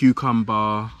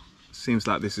 Cucumber. Seems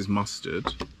like this is mustard.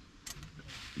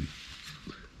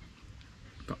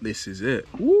 But this is it.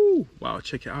 Woo! Wow,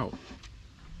 check it out.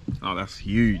 Oh, that's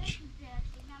huge.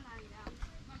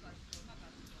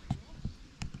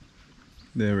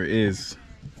 There it is.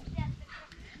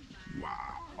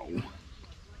 Wow.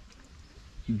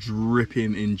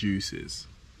 Dripping in juices.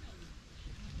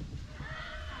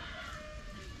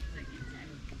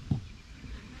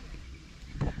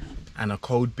 And a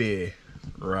cold beer.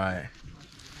 Right.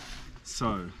 So,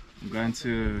 I'm going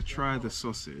to try the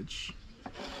sausage.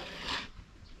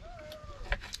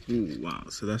 Ooh, wow,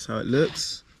 so that's how it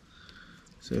looks.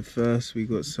 So first we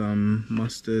got some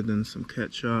mustard and some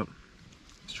ketchup.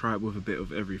 Let's try it with a bit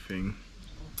of everything.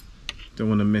 Don't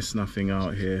want to miss nothing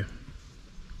out here.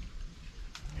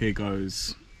 Here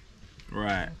goes.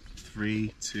 Right,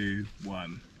 3, 2,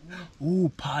 1.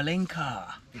 Ooh,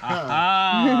 palinka.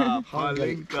 Aha,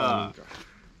 palinka.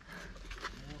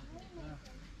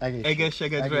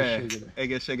 Egészségedre.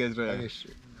 Egészségedre.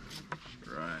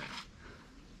 Right.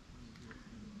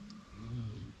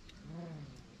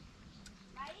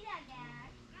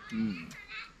 Good.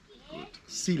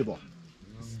 Silva.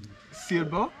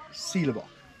 Silva? Silva.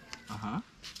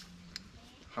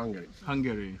 Hungary.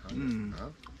 Hungary.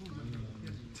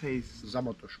 Taste.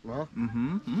 Zamatos.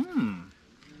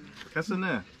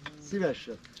 Köszönöm.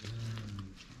 Szívesen.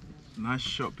 Nice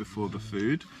shot before the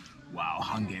food. Wow,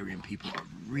 Hungarian people are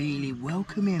really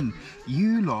welcoming.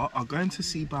 You lot are going to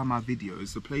see by my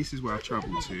videos the places where I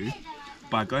travel to.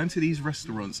 By going to these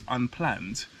restaurants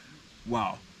unplanned,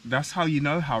 wow, that's how you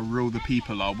know how real the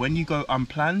people are. When you go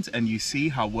unplanned and you see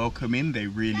how welcoming they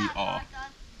really are.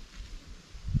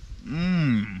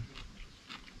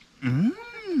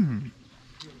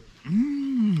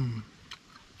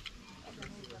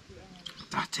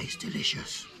 That tastes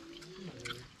delicious.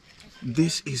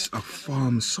 This is a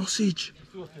farm sausage.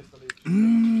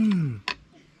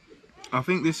 I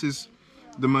think this is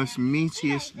the most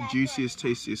meatiest, juiciest,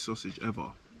 tastiest sausage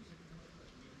ever.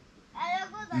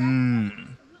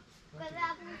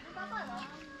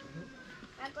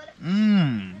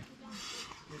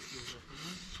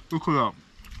 Look at that.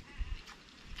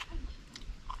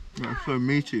 That's so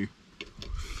meaty.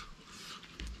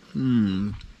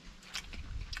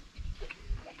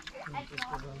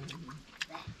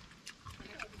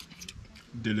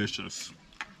 Delicious.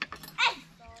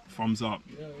 Thumbs up.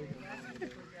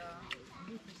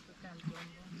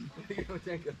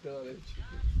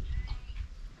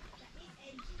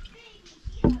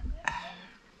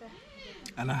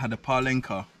 And I had a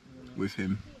palenka with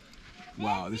him.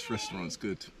 Wow, this restaurant's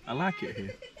good. I like it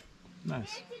here.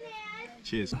 Nice.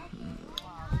 Cheers.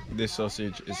 This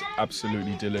sausage is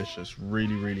absolutely delicious.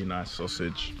 Really, really nice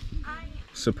sausage.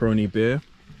 Soproni beer.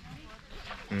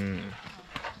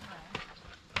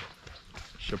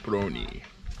 Soproni.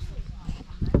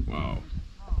 Wow.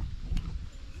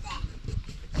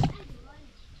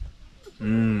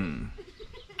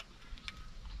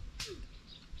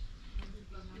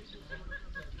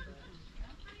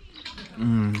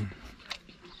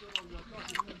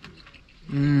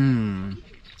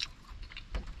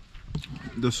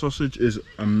 The sausage is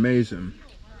amazing.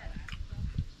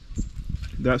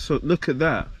 Look at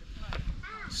that.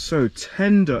 So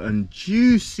tender and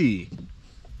juicy.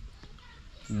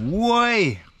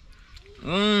 Why?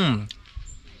 And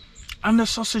the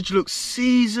sausage looks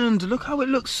seasoned. Look how it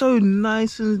looks, so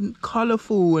nice and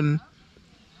colourful and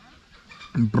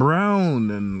brown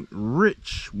and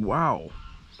rich. Wow.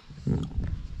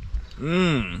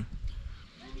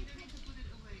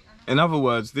 In other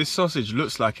words, this sausage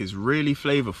looks like it's really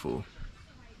flavourful.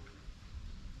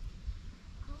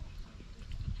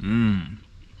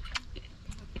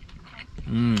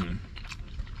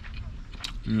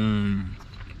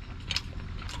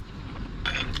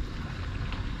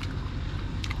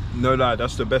 No lie,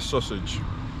 that's the best sausage.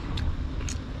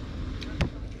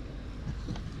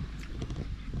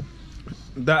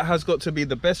 That has got to be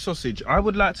the best sausage. I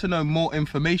would like to know more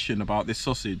information about this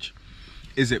sausage.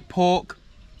 Is it pork,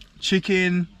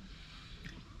 chicken?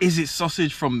 Is it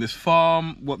sausage from this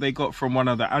farm? What they got from one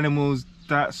of the animals?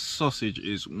 That sausage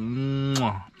is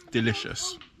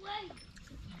delicious.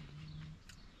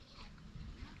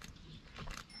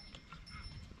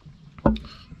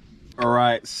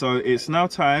 Alright, so it's now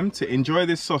time to enjoy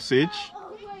this sausage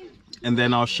and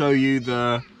then I'll show you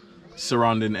the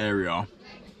surrounding area.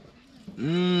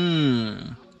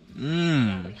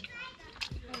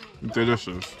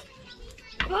 Delicious.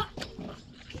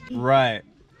 Right,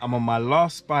 I'm on my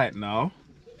last bite now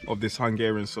of this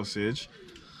Hungarian sausage.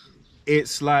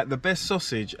 It's like the best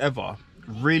sausage ever.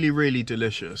 Really, really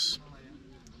delicious.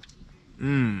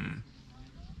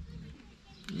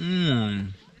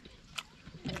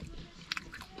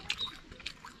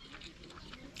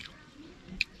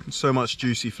 So much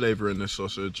juicy flavour in this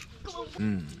sausage.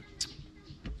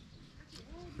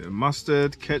 Bit of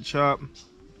mustard, ketchup.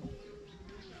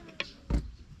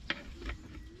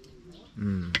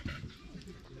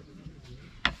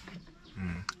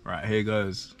 Right, here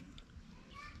goes.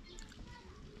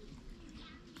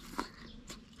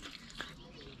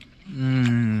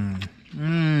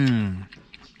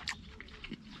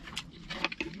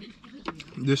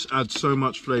 This adds so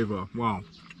much flavour. Wow.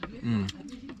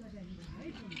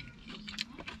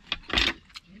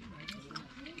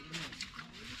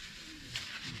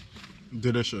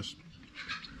 Delicious.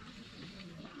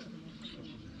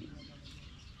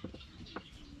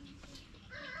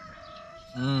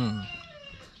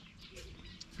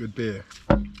 Good beer.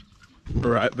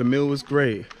 Alright, the meal was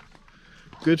great.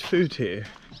 Good food here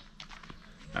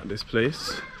at this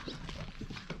place. As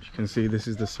you can see, this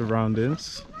is the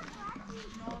surroundings.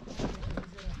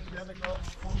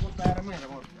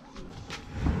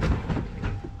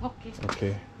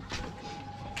 Okay.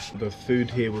 The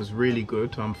food here was really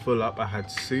good. I'm full up. I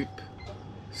had soup,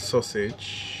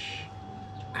 sausage,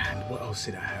 and what else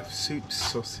did I have? Soup,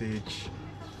 sausage,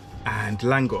 and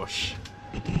langosh.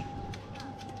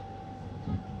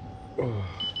 Oh.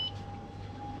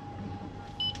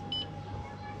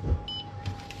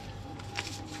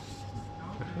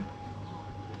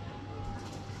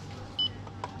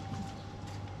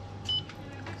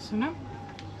 Sana?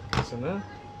 Sana?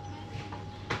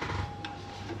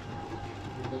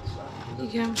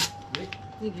 Igen.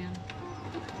 Igen.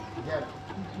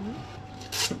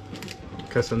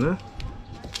 Köszönöm.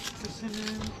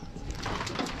 Köszönöm.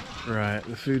 Right,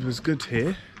 the food was good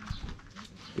here.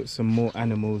 Got some more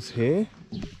animals here.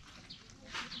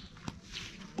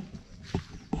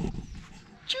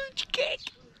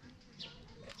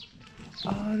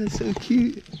 Oh, they're so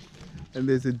cute. And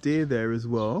there's a deer there as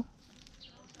well.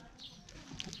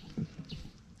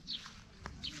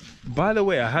 By the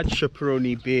way, I had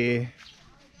Soproni beer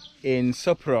in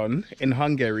Sopron in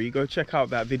Hungary. Go check out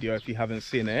that video if you haven't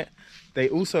seen it. They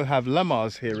also have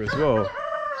llamas here as well.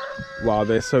 Wow,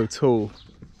 they're so tall.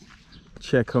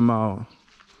 Check them out.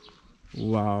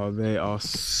 Wow, they are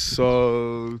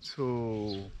so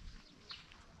tall.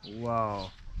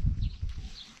 Wow.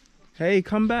 Hey,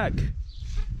 come back.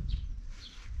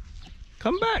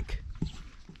 Come back.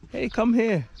 Hey, come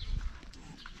here.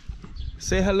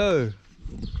 Say hello.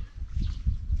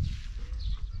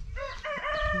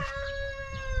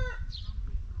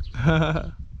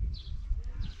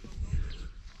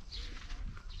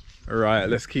 Alright,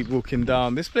 let's keep walking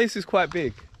down. This place is quite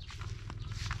big.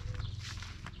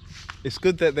 It's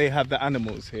good that they have the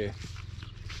animals here.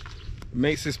 It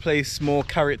makes this place more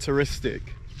characteristic.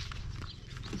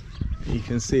 You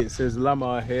can see it says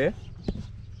llama here.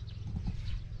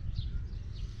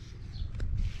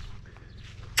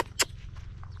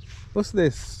 What's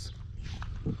this?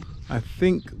 I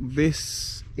think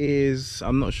this is,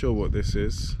 I'm not sure what this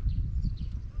is.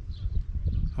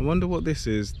 I wonder what this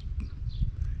is.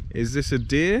 Is this a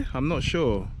deer? I'm not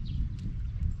sure.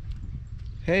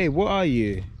 Hey, what are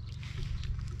you?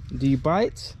 Do you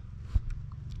bite?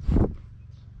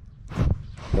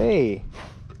 Hey.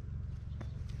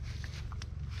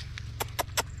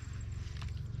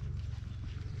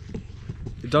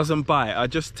 It doesn't bite. I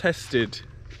just tested.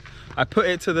 I put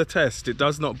it to the test. It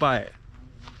does not bite.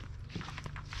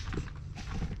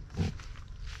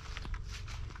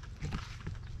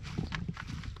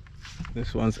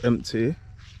 This one's empty.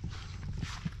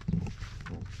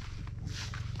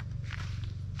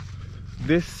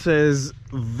 This says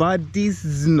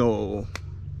Vadizno.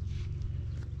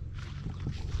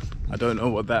 I don't know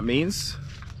what that means.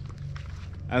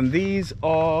 And these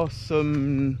are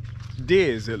some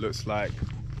deers, it looks like.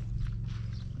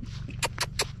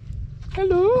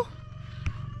 Hello.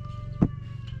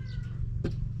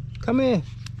 Come here.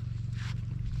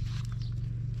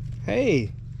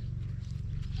 Hey.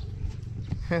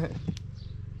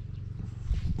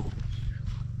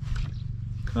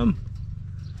 Come.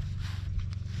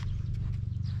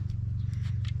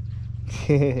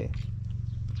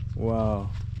 Wow.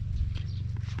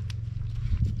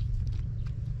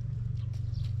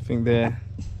 I think they're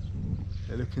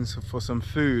looking for some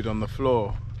food on the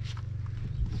floor.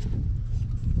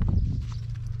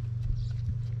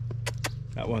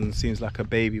 That one seems like a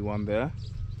baby one there.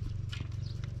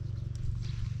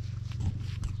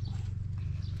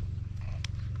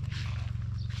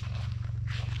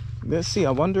 Let's see,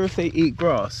 I wonder if they eat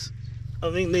grass.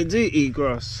 I think they do eat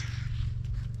grass.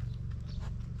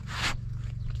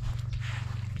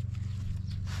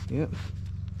 Yep.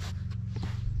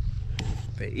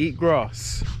 They eat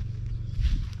grass.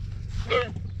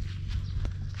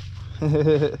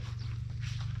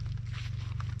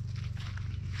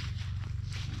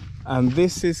 And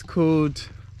this is called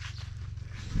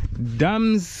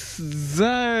Damsarvas.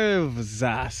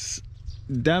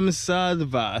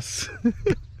 Damsarvas.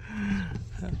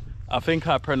 I think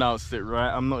I pronounced it right,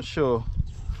 I'm not sure.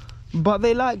 But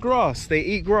they like grass, they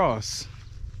eat grass.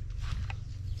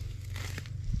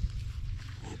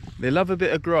 They love a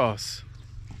bit of grass.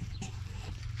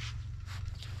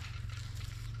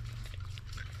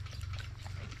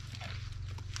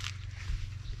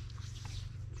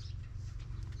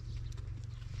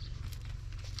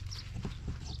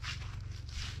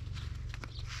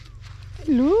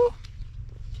 Hello.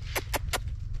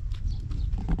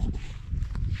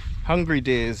 Hungry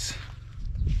deers.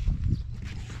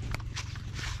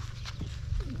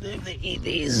 They eat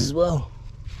these as well.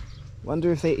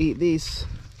 Wonder if they eat these.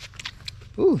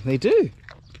 Ooh, they do.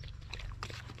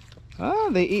 Ah,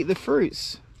 they eat the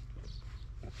fruits.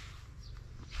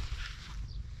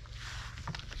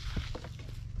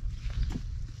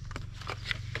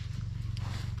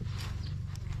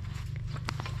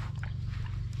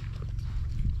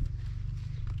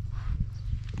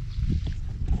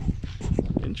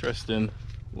 Interesting.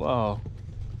 Wow.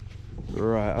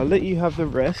 Right, I'll let you have the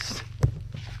rest.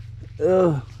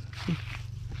 Ugh.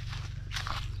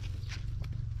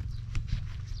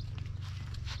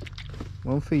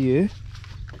 One for you.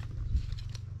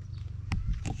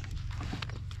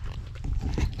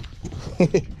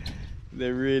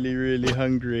 They're really, really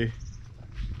hungry.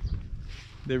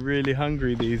 They're really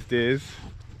hungry these days.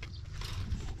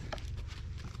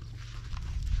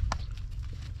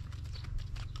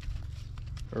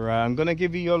 Alright, I'm gonna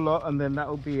give you your lot and then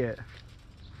that'll be it.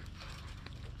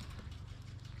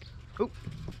 Oh.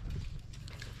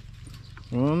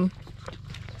 One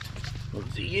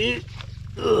for you.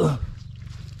 Ugh.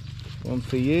 One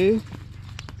for you.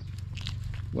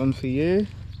 One for you.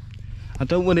 I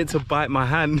don't want it to bite my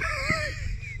hand.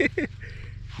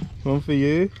 One for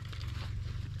you.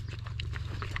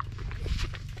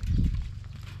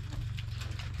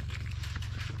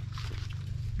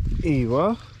 Here you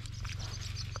are.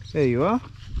 There you are.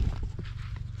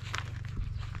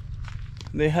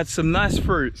 They had some nice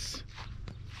fruits.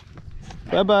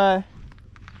 Bye bye.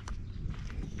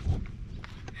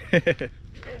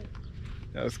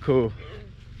 That was cool.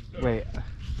 Wait,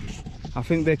 I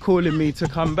think they're calling me to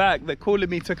come back. They're calling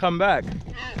me to come back.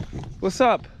 What's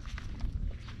up?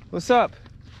 What's up?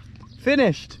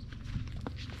 Finished?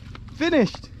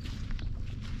 Finished.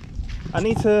 I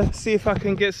need to see if I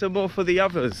can get some more for the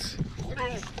others.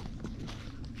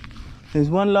 There's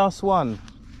one last one.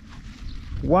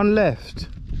 One left.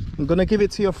 I'm gonna give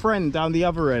it to your friend down the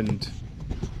other end.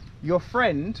 Your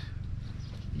friend,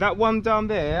 that one down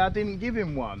there, I didn't give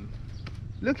him one.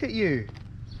 Look at you.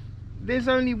 There's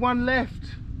only one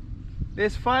left.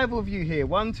 There's 5 of you here.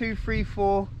 1, 2, 3,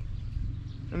 4,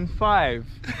 and 5.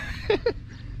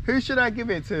 Who should I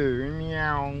give it to?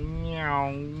 Meow,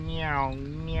 meow, meow,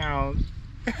 meow.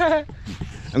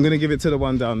 I'm gonna give it to the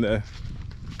one down there.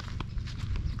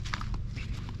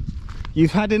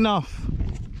 You've had enough.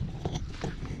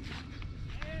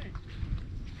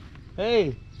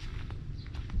 Hey.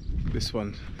 This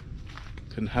one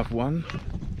can have one.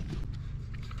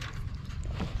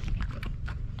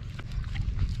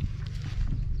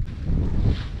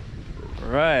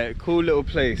 Right, cool little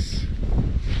place.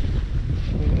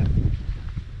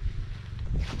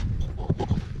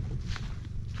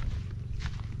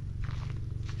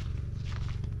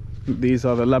 These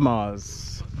are the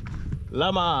llamas.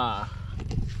 Llama.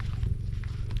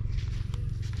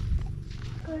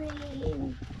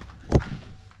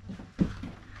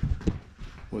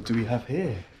 What do we have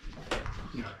here?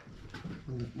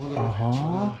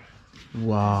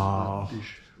 Wow.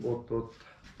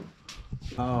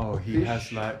 Oh, he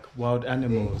has like wild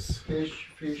animals.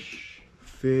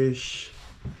 Fish.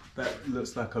 That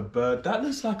looks like a bird. That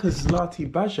looks like a Zlati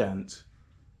Bajant.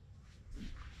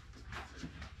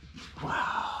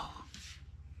 Wow.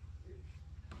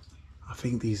 I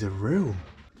think these are real.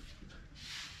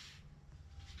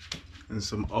 And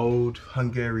some old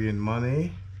Hungarian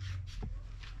money.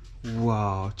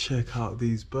 Wow, check out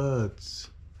these birds.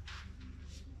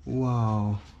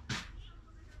 Wow.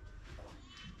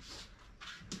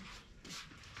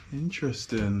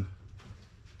 Interesting.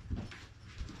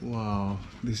 Wow,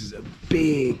 this is a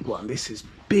big one. This is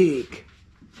big.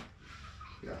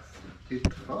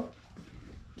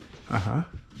 Uh-huh.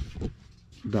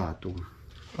 Datum.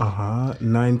 Uh-huh,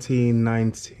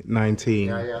 1919.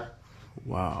 Yeah.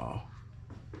 Wow.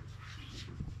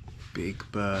 Big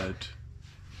bird.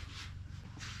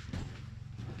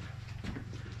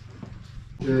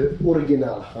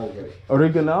 Original Hungary.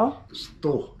 Original?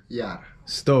 100 jaar.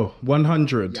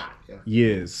 100 Yeah.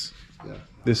 years. Yeah.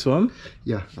 This one?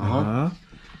 Ja, Uh-huh.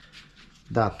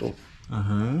 Datum.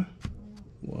 Uh-huh.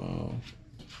 Wow.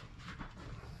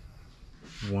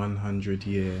 100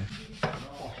 year.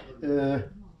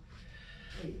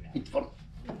 Itt van.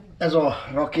 Ez a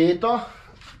rakéta.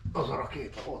 Az a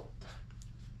rakéta ott.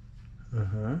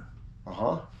 Uh-huh.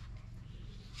 Aha.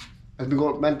 Ez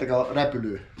mikor mentek a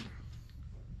repülő.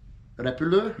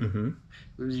 Repülő. Uh-huh.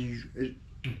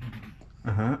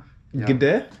 Uh-huh. Ja.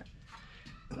 Gede?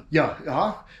 Ja,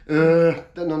 aha.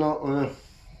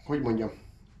 Hogy mondjam?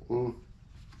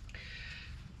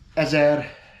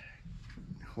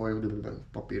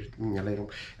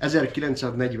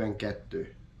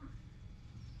 1942.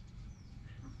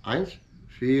 Eins,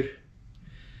 vier.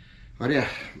 Várjál,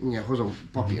 mindjárt hozom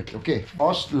papírt, oké?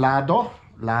 Azt láda.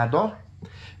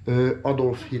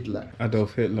 Adolf Hitler.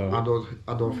 Adolf Hitler.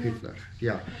 Adolf Hitler.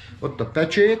 Ja. Ott a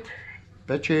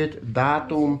pecsét,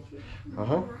 dátum.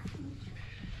 Aha.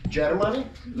 Germany.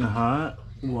 Uh-huh.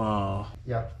 Wow.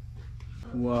 Ja.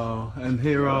 Wow. And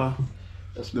here are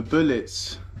the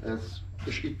bullets.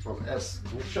 És itt van ez.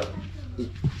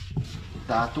 Itt.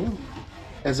 Dátum.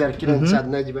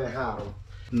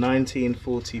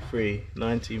 1943.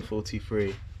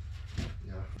 1943.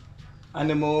 Ja.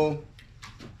 Animal.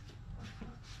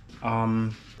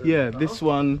 Yeah, this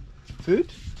one.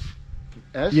 Food?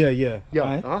 Ez? Yeah. Ja.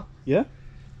 Right. Aha. Yeah?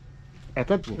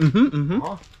 Etetni? Mm-hmm.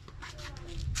 Aha.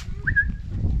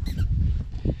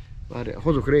 Várjál,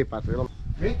 hozok répát vagy valami.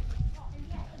 Mi?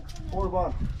 Hol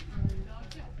van?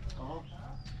 Aha.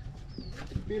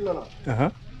 Egy pillanat.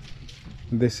 Uh-huh.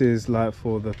 This is like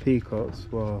for the peacocks.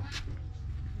 Wow.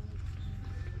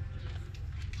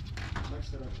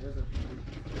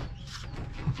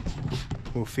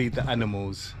 We'll feed the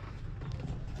animals.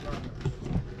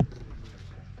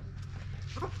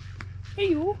 Hey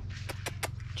you.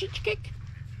 Chick.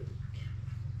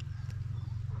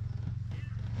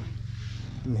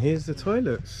 And here's the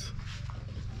toilets.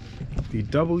 The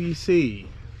WC.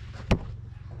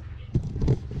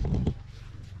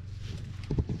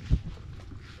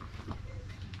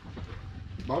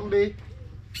 Bambi.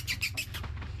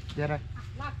 Gyere.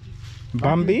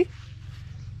 Bambi?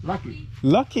 Lucky.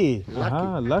 Lucky.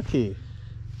 Aha, lucky.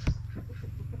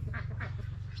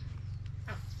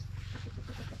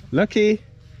 Lucky.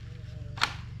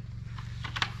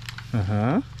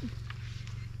 Uh-huh.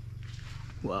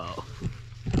 Wow.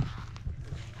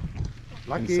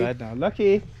 Lucky. Inside now.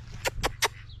 Lucky.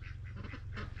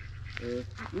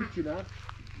 Úgy csinál.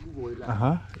 Gugolj le.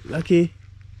 Uh-huh. Lucky.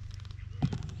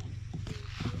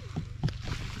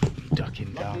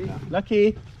 Ducking down now.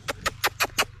 Lucky.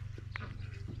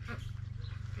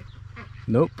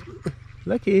 Nope.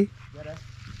 Lucky. Gyere.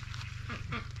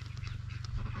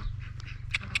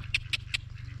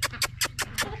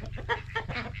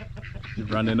 He's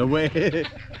running away.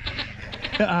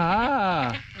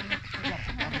 Ah.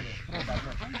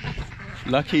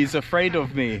 Lucky's afraid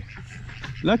of me.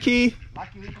 Lucky.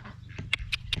 Lucky.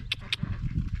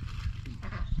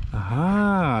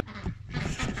 Aha.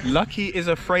 Lucky is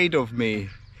afraid of me.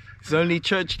 It's only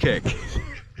church cake.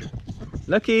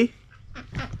 Lucky.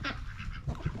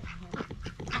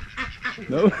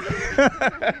 No.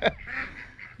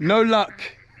 No luck.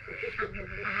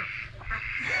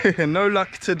 No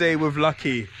luck today with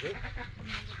Lucky.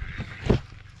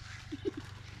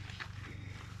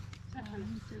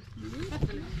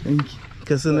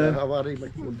 Köszönöm. Várj,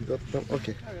 megmondítottam.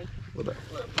 Oké. Oda.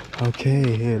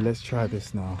 Okay, here, let's try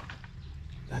this now.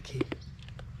 Lucky.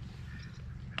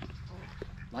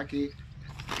 Lucky.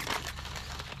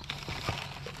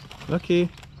 Lucky.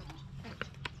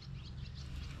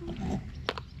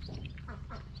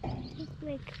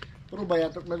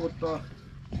 Próbáljátok meg ott a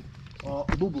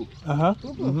bubu.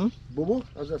 Uh-huh. Bubu?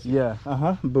 Az lesz. Yeah,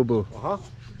 uh-huh. Boo-boo. Aha.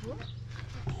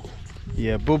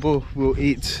 Yeah, Boo-boo will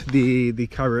eat the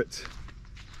carrot.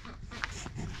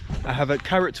 I have a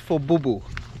carrot for Boo-boo.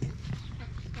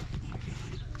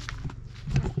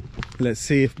 Let's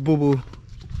see if Boo-boo...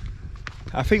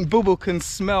 I think Boo-boo can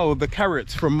smell the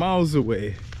carrots from miles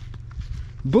away.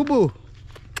 Boo-boo!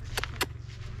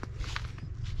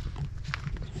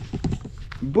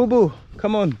 Boo-boo,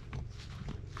 come on.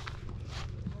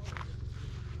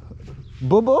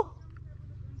 Boo-boo?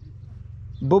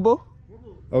 Boo-boo?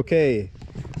 Okay.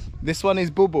 This one is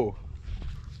Boo-boo.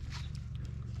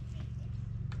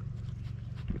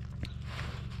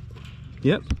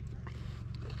 Yep.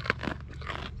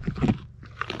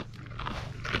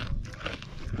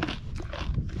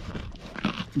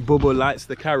 Boo-boo likes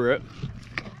the carrot.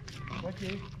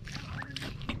 Oké.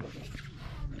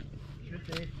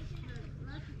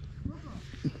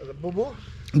 Ez a bubu.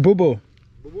 Boo-boo.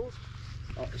 Bubu.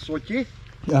 A Szotyi.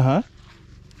 Uh-huh.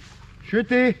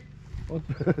 Süti.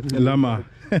 Lama.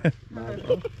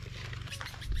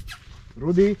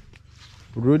 Rudi.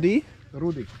 Rudy.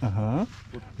 Rudi. Uh-huh.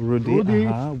 Rudy. Rudy.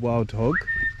 Uh-huh. Wild hog.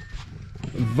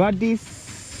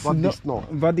 Vadisno.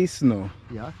 Vadisno.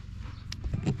 Ja.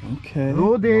 Okay.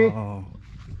 Rudy. Wow.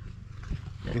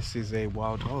 This is a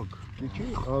wild hog.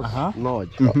 Kicsi. Az Aha. nagy.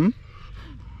 Mm-hmm.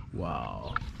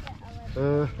 Wow.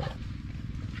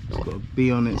 It's got a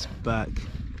bee on its back.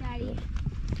 Daddy.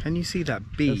 Can you see that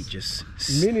bee That's just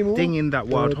minimum, stinging that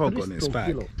wild hog on its 300 back?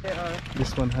 kilo.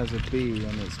 This one has a bee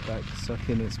on its back,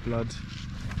 sucking its blood.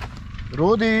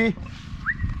 Rudi.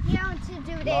 You want to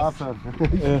do this? László.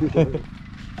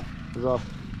 Ez a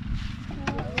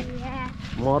Yeah.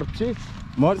 Marci.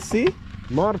 Marci?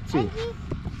 Marci.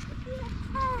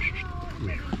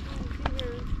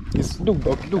 It's Dugd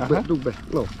be, dugd be, Aha. dugd be.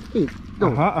 No, így.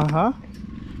 Dugd. Aha, aha.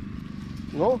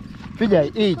 No.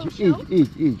 Figyelj, így.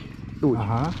 Úgy.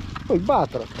 Aha. Úgy,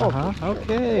 bátran. Aha, No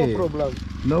okay. problem.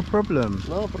 No problem.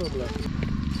 No problem.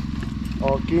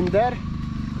 A Kinder,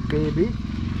 baby.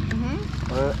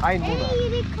 Ein Monat.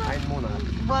 Ein Monat.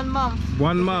 1 month.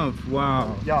 1 month,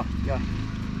 wow. Ja,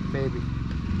 baby.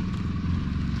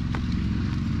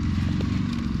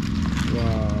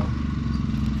 Wow.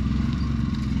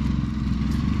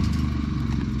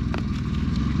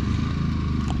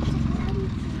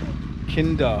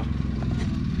 Kinder.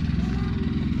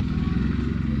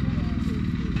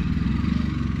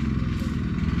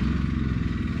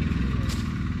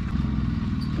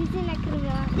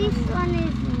 This one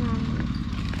is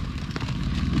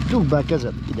Dugd be a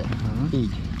kezed ide.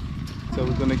 Így. So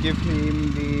we're gonna give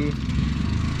him the...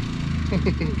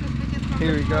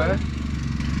 Here we go.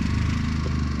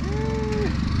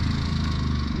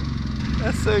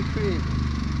 That's so sweet.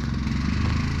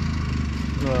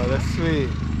 Oh, that's sweet.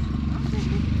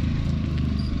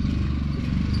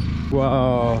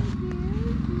 Wow.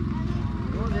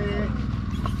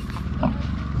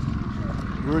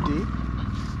 Rudy?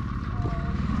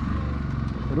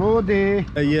 Rudi.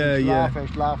 Yeah.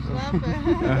 Slapen.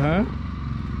 Uh-huh.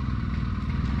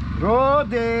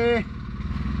 Rudi.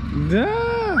 Da.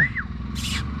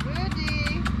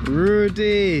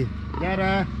 Rudy.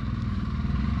 Gyere.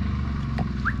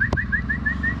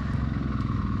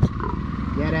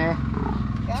 Gyere.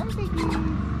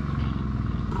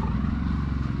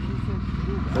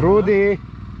 Rudi.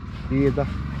 Ide.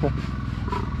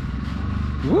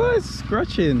 What?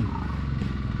 Scratching.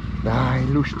 Dai,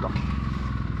 lusto.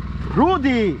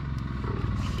 Rudy!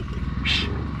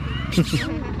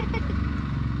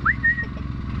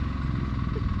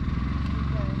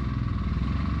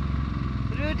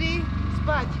 Rudy,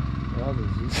 spać. Ja,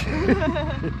 das ist.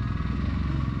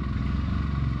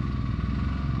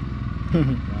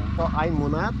 Vor ein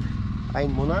Monat,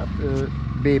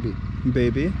 Baby.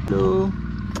 Baby. Hello.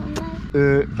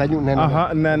 When you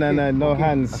Uh-huh. No okay.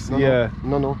 hands. No, Yeah.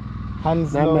 No.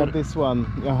 Hands No, no, no. this one.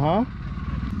 Uh-huh.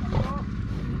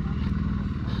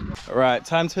 Right,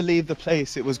 time to leave the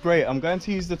place. It was great. I'm going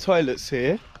to use the toilets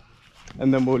here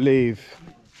and then we'll leave.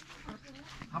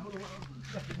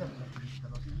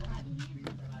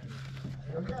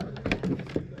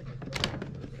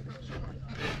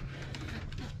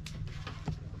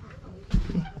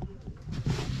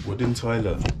 Wooden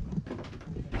toilet.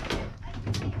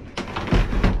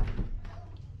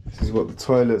 This is what the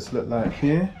toilets look like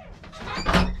here.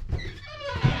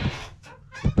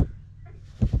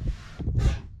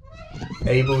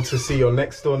 Able to see your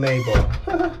next door neighbor.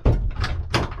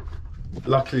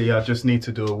 Luckily, I just need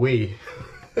to do a wee.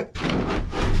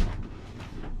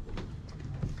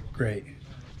 Great.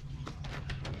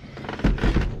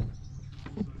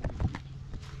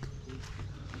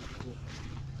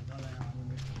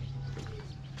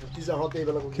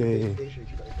 Okay.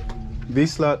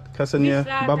 Wislat, Kasanya,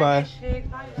 bye bye.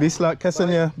 Wislat,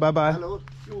 Kasanya, bye bye. Hello.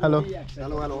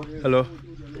 Hello.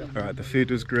 Alright, the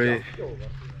food was great.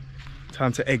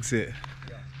 Time to exit.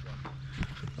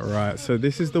 Alright, so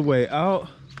this is the way out.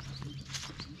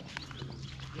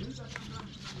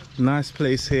 Nice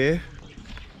place here.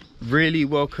 Really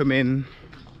welcoming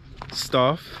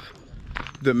staff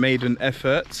that made an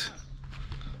effort.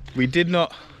 We did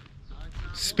not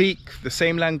speak the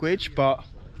same language, but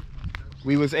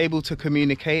we was able to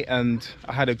communicate and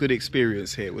I had a good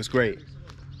experience here. It was great.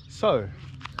 So,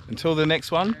 until the next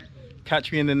one,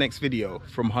 catch me in the next video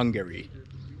from Hungary.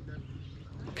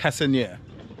 Kasanya.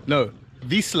 No,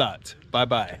 Wislat. Bye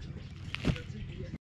bye.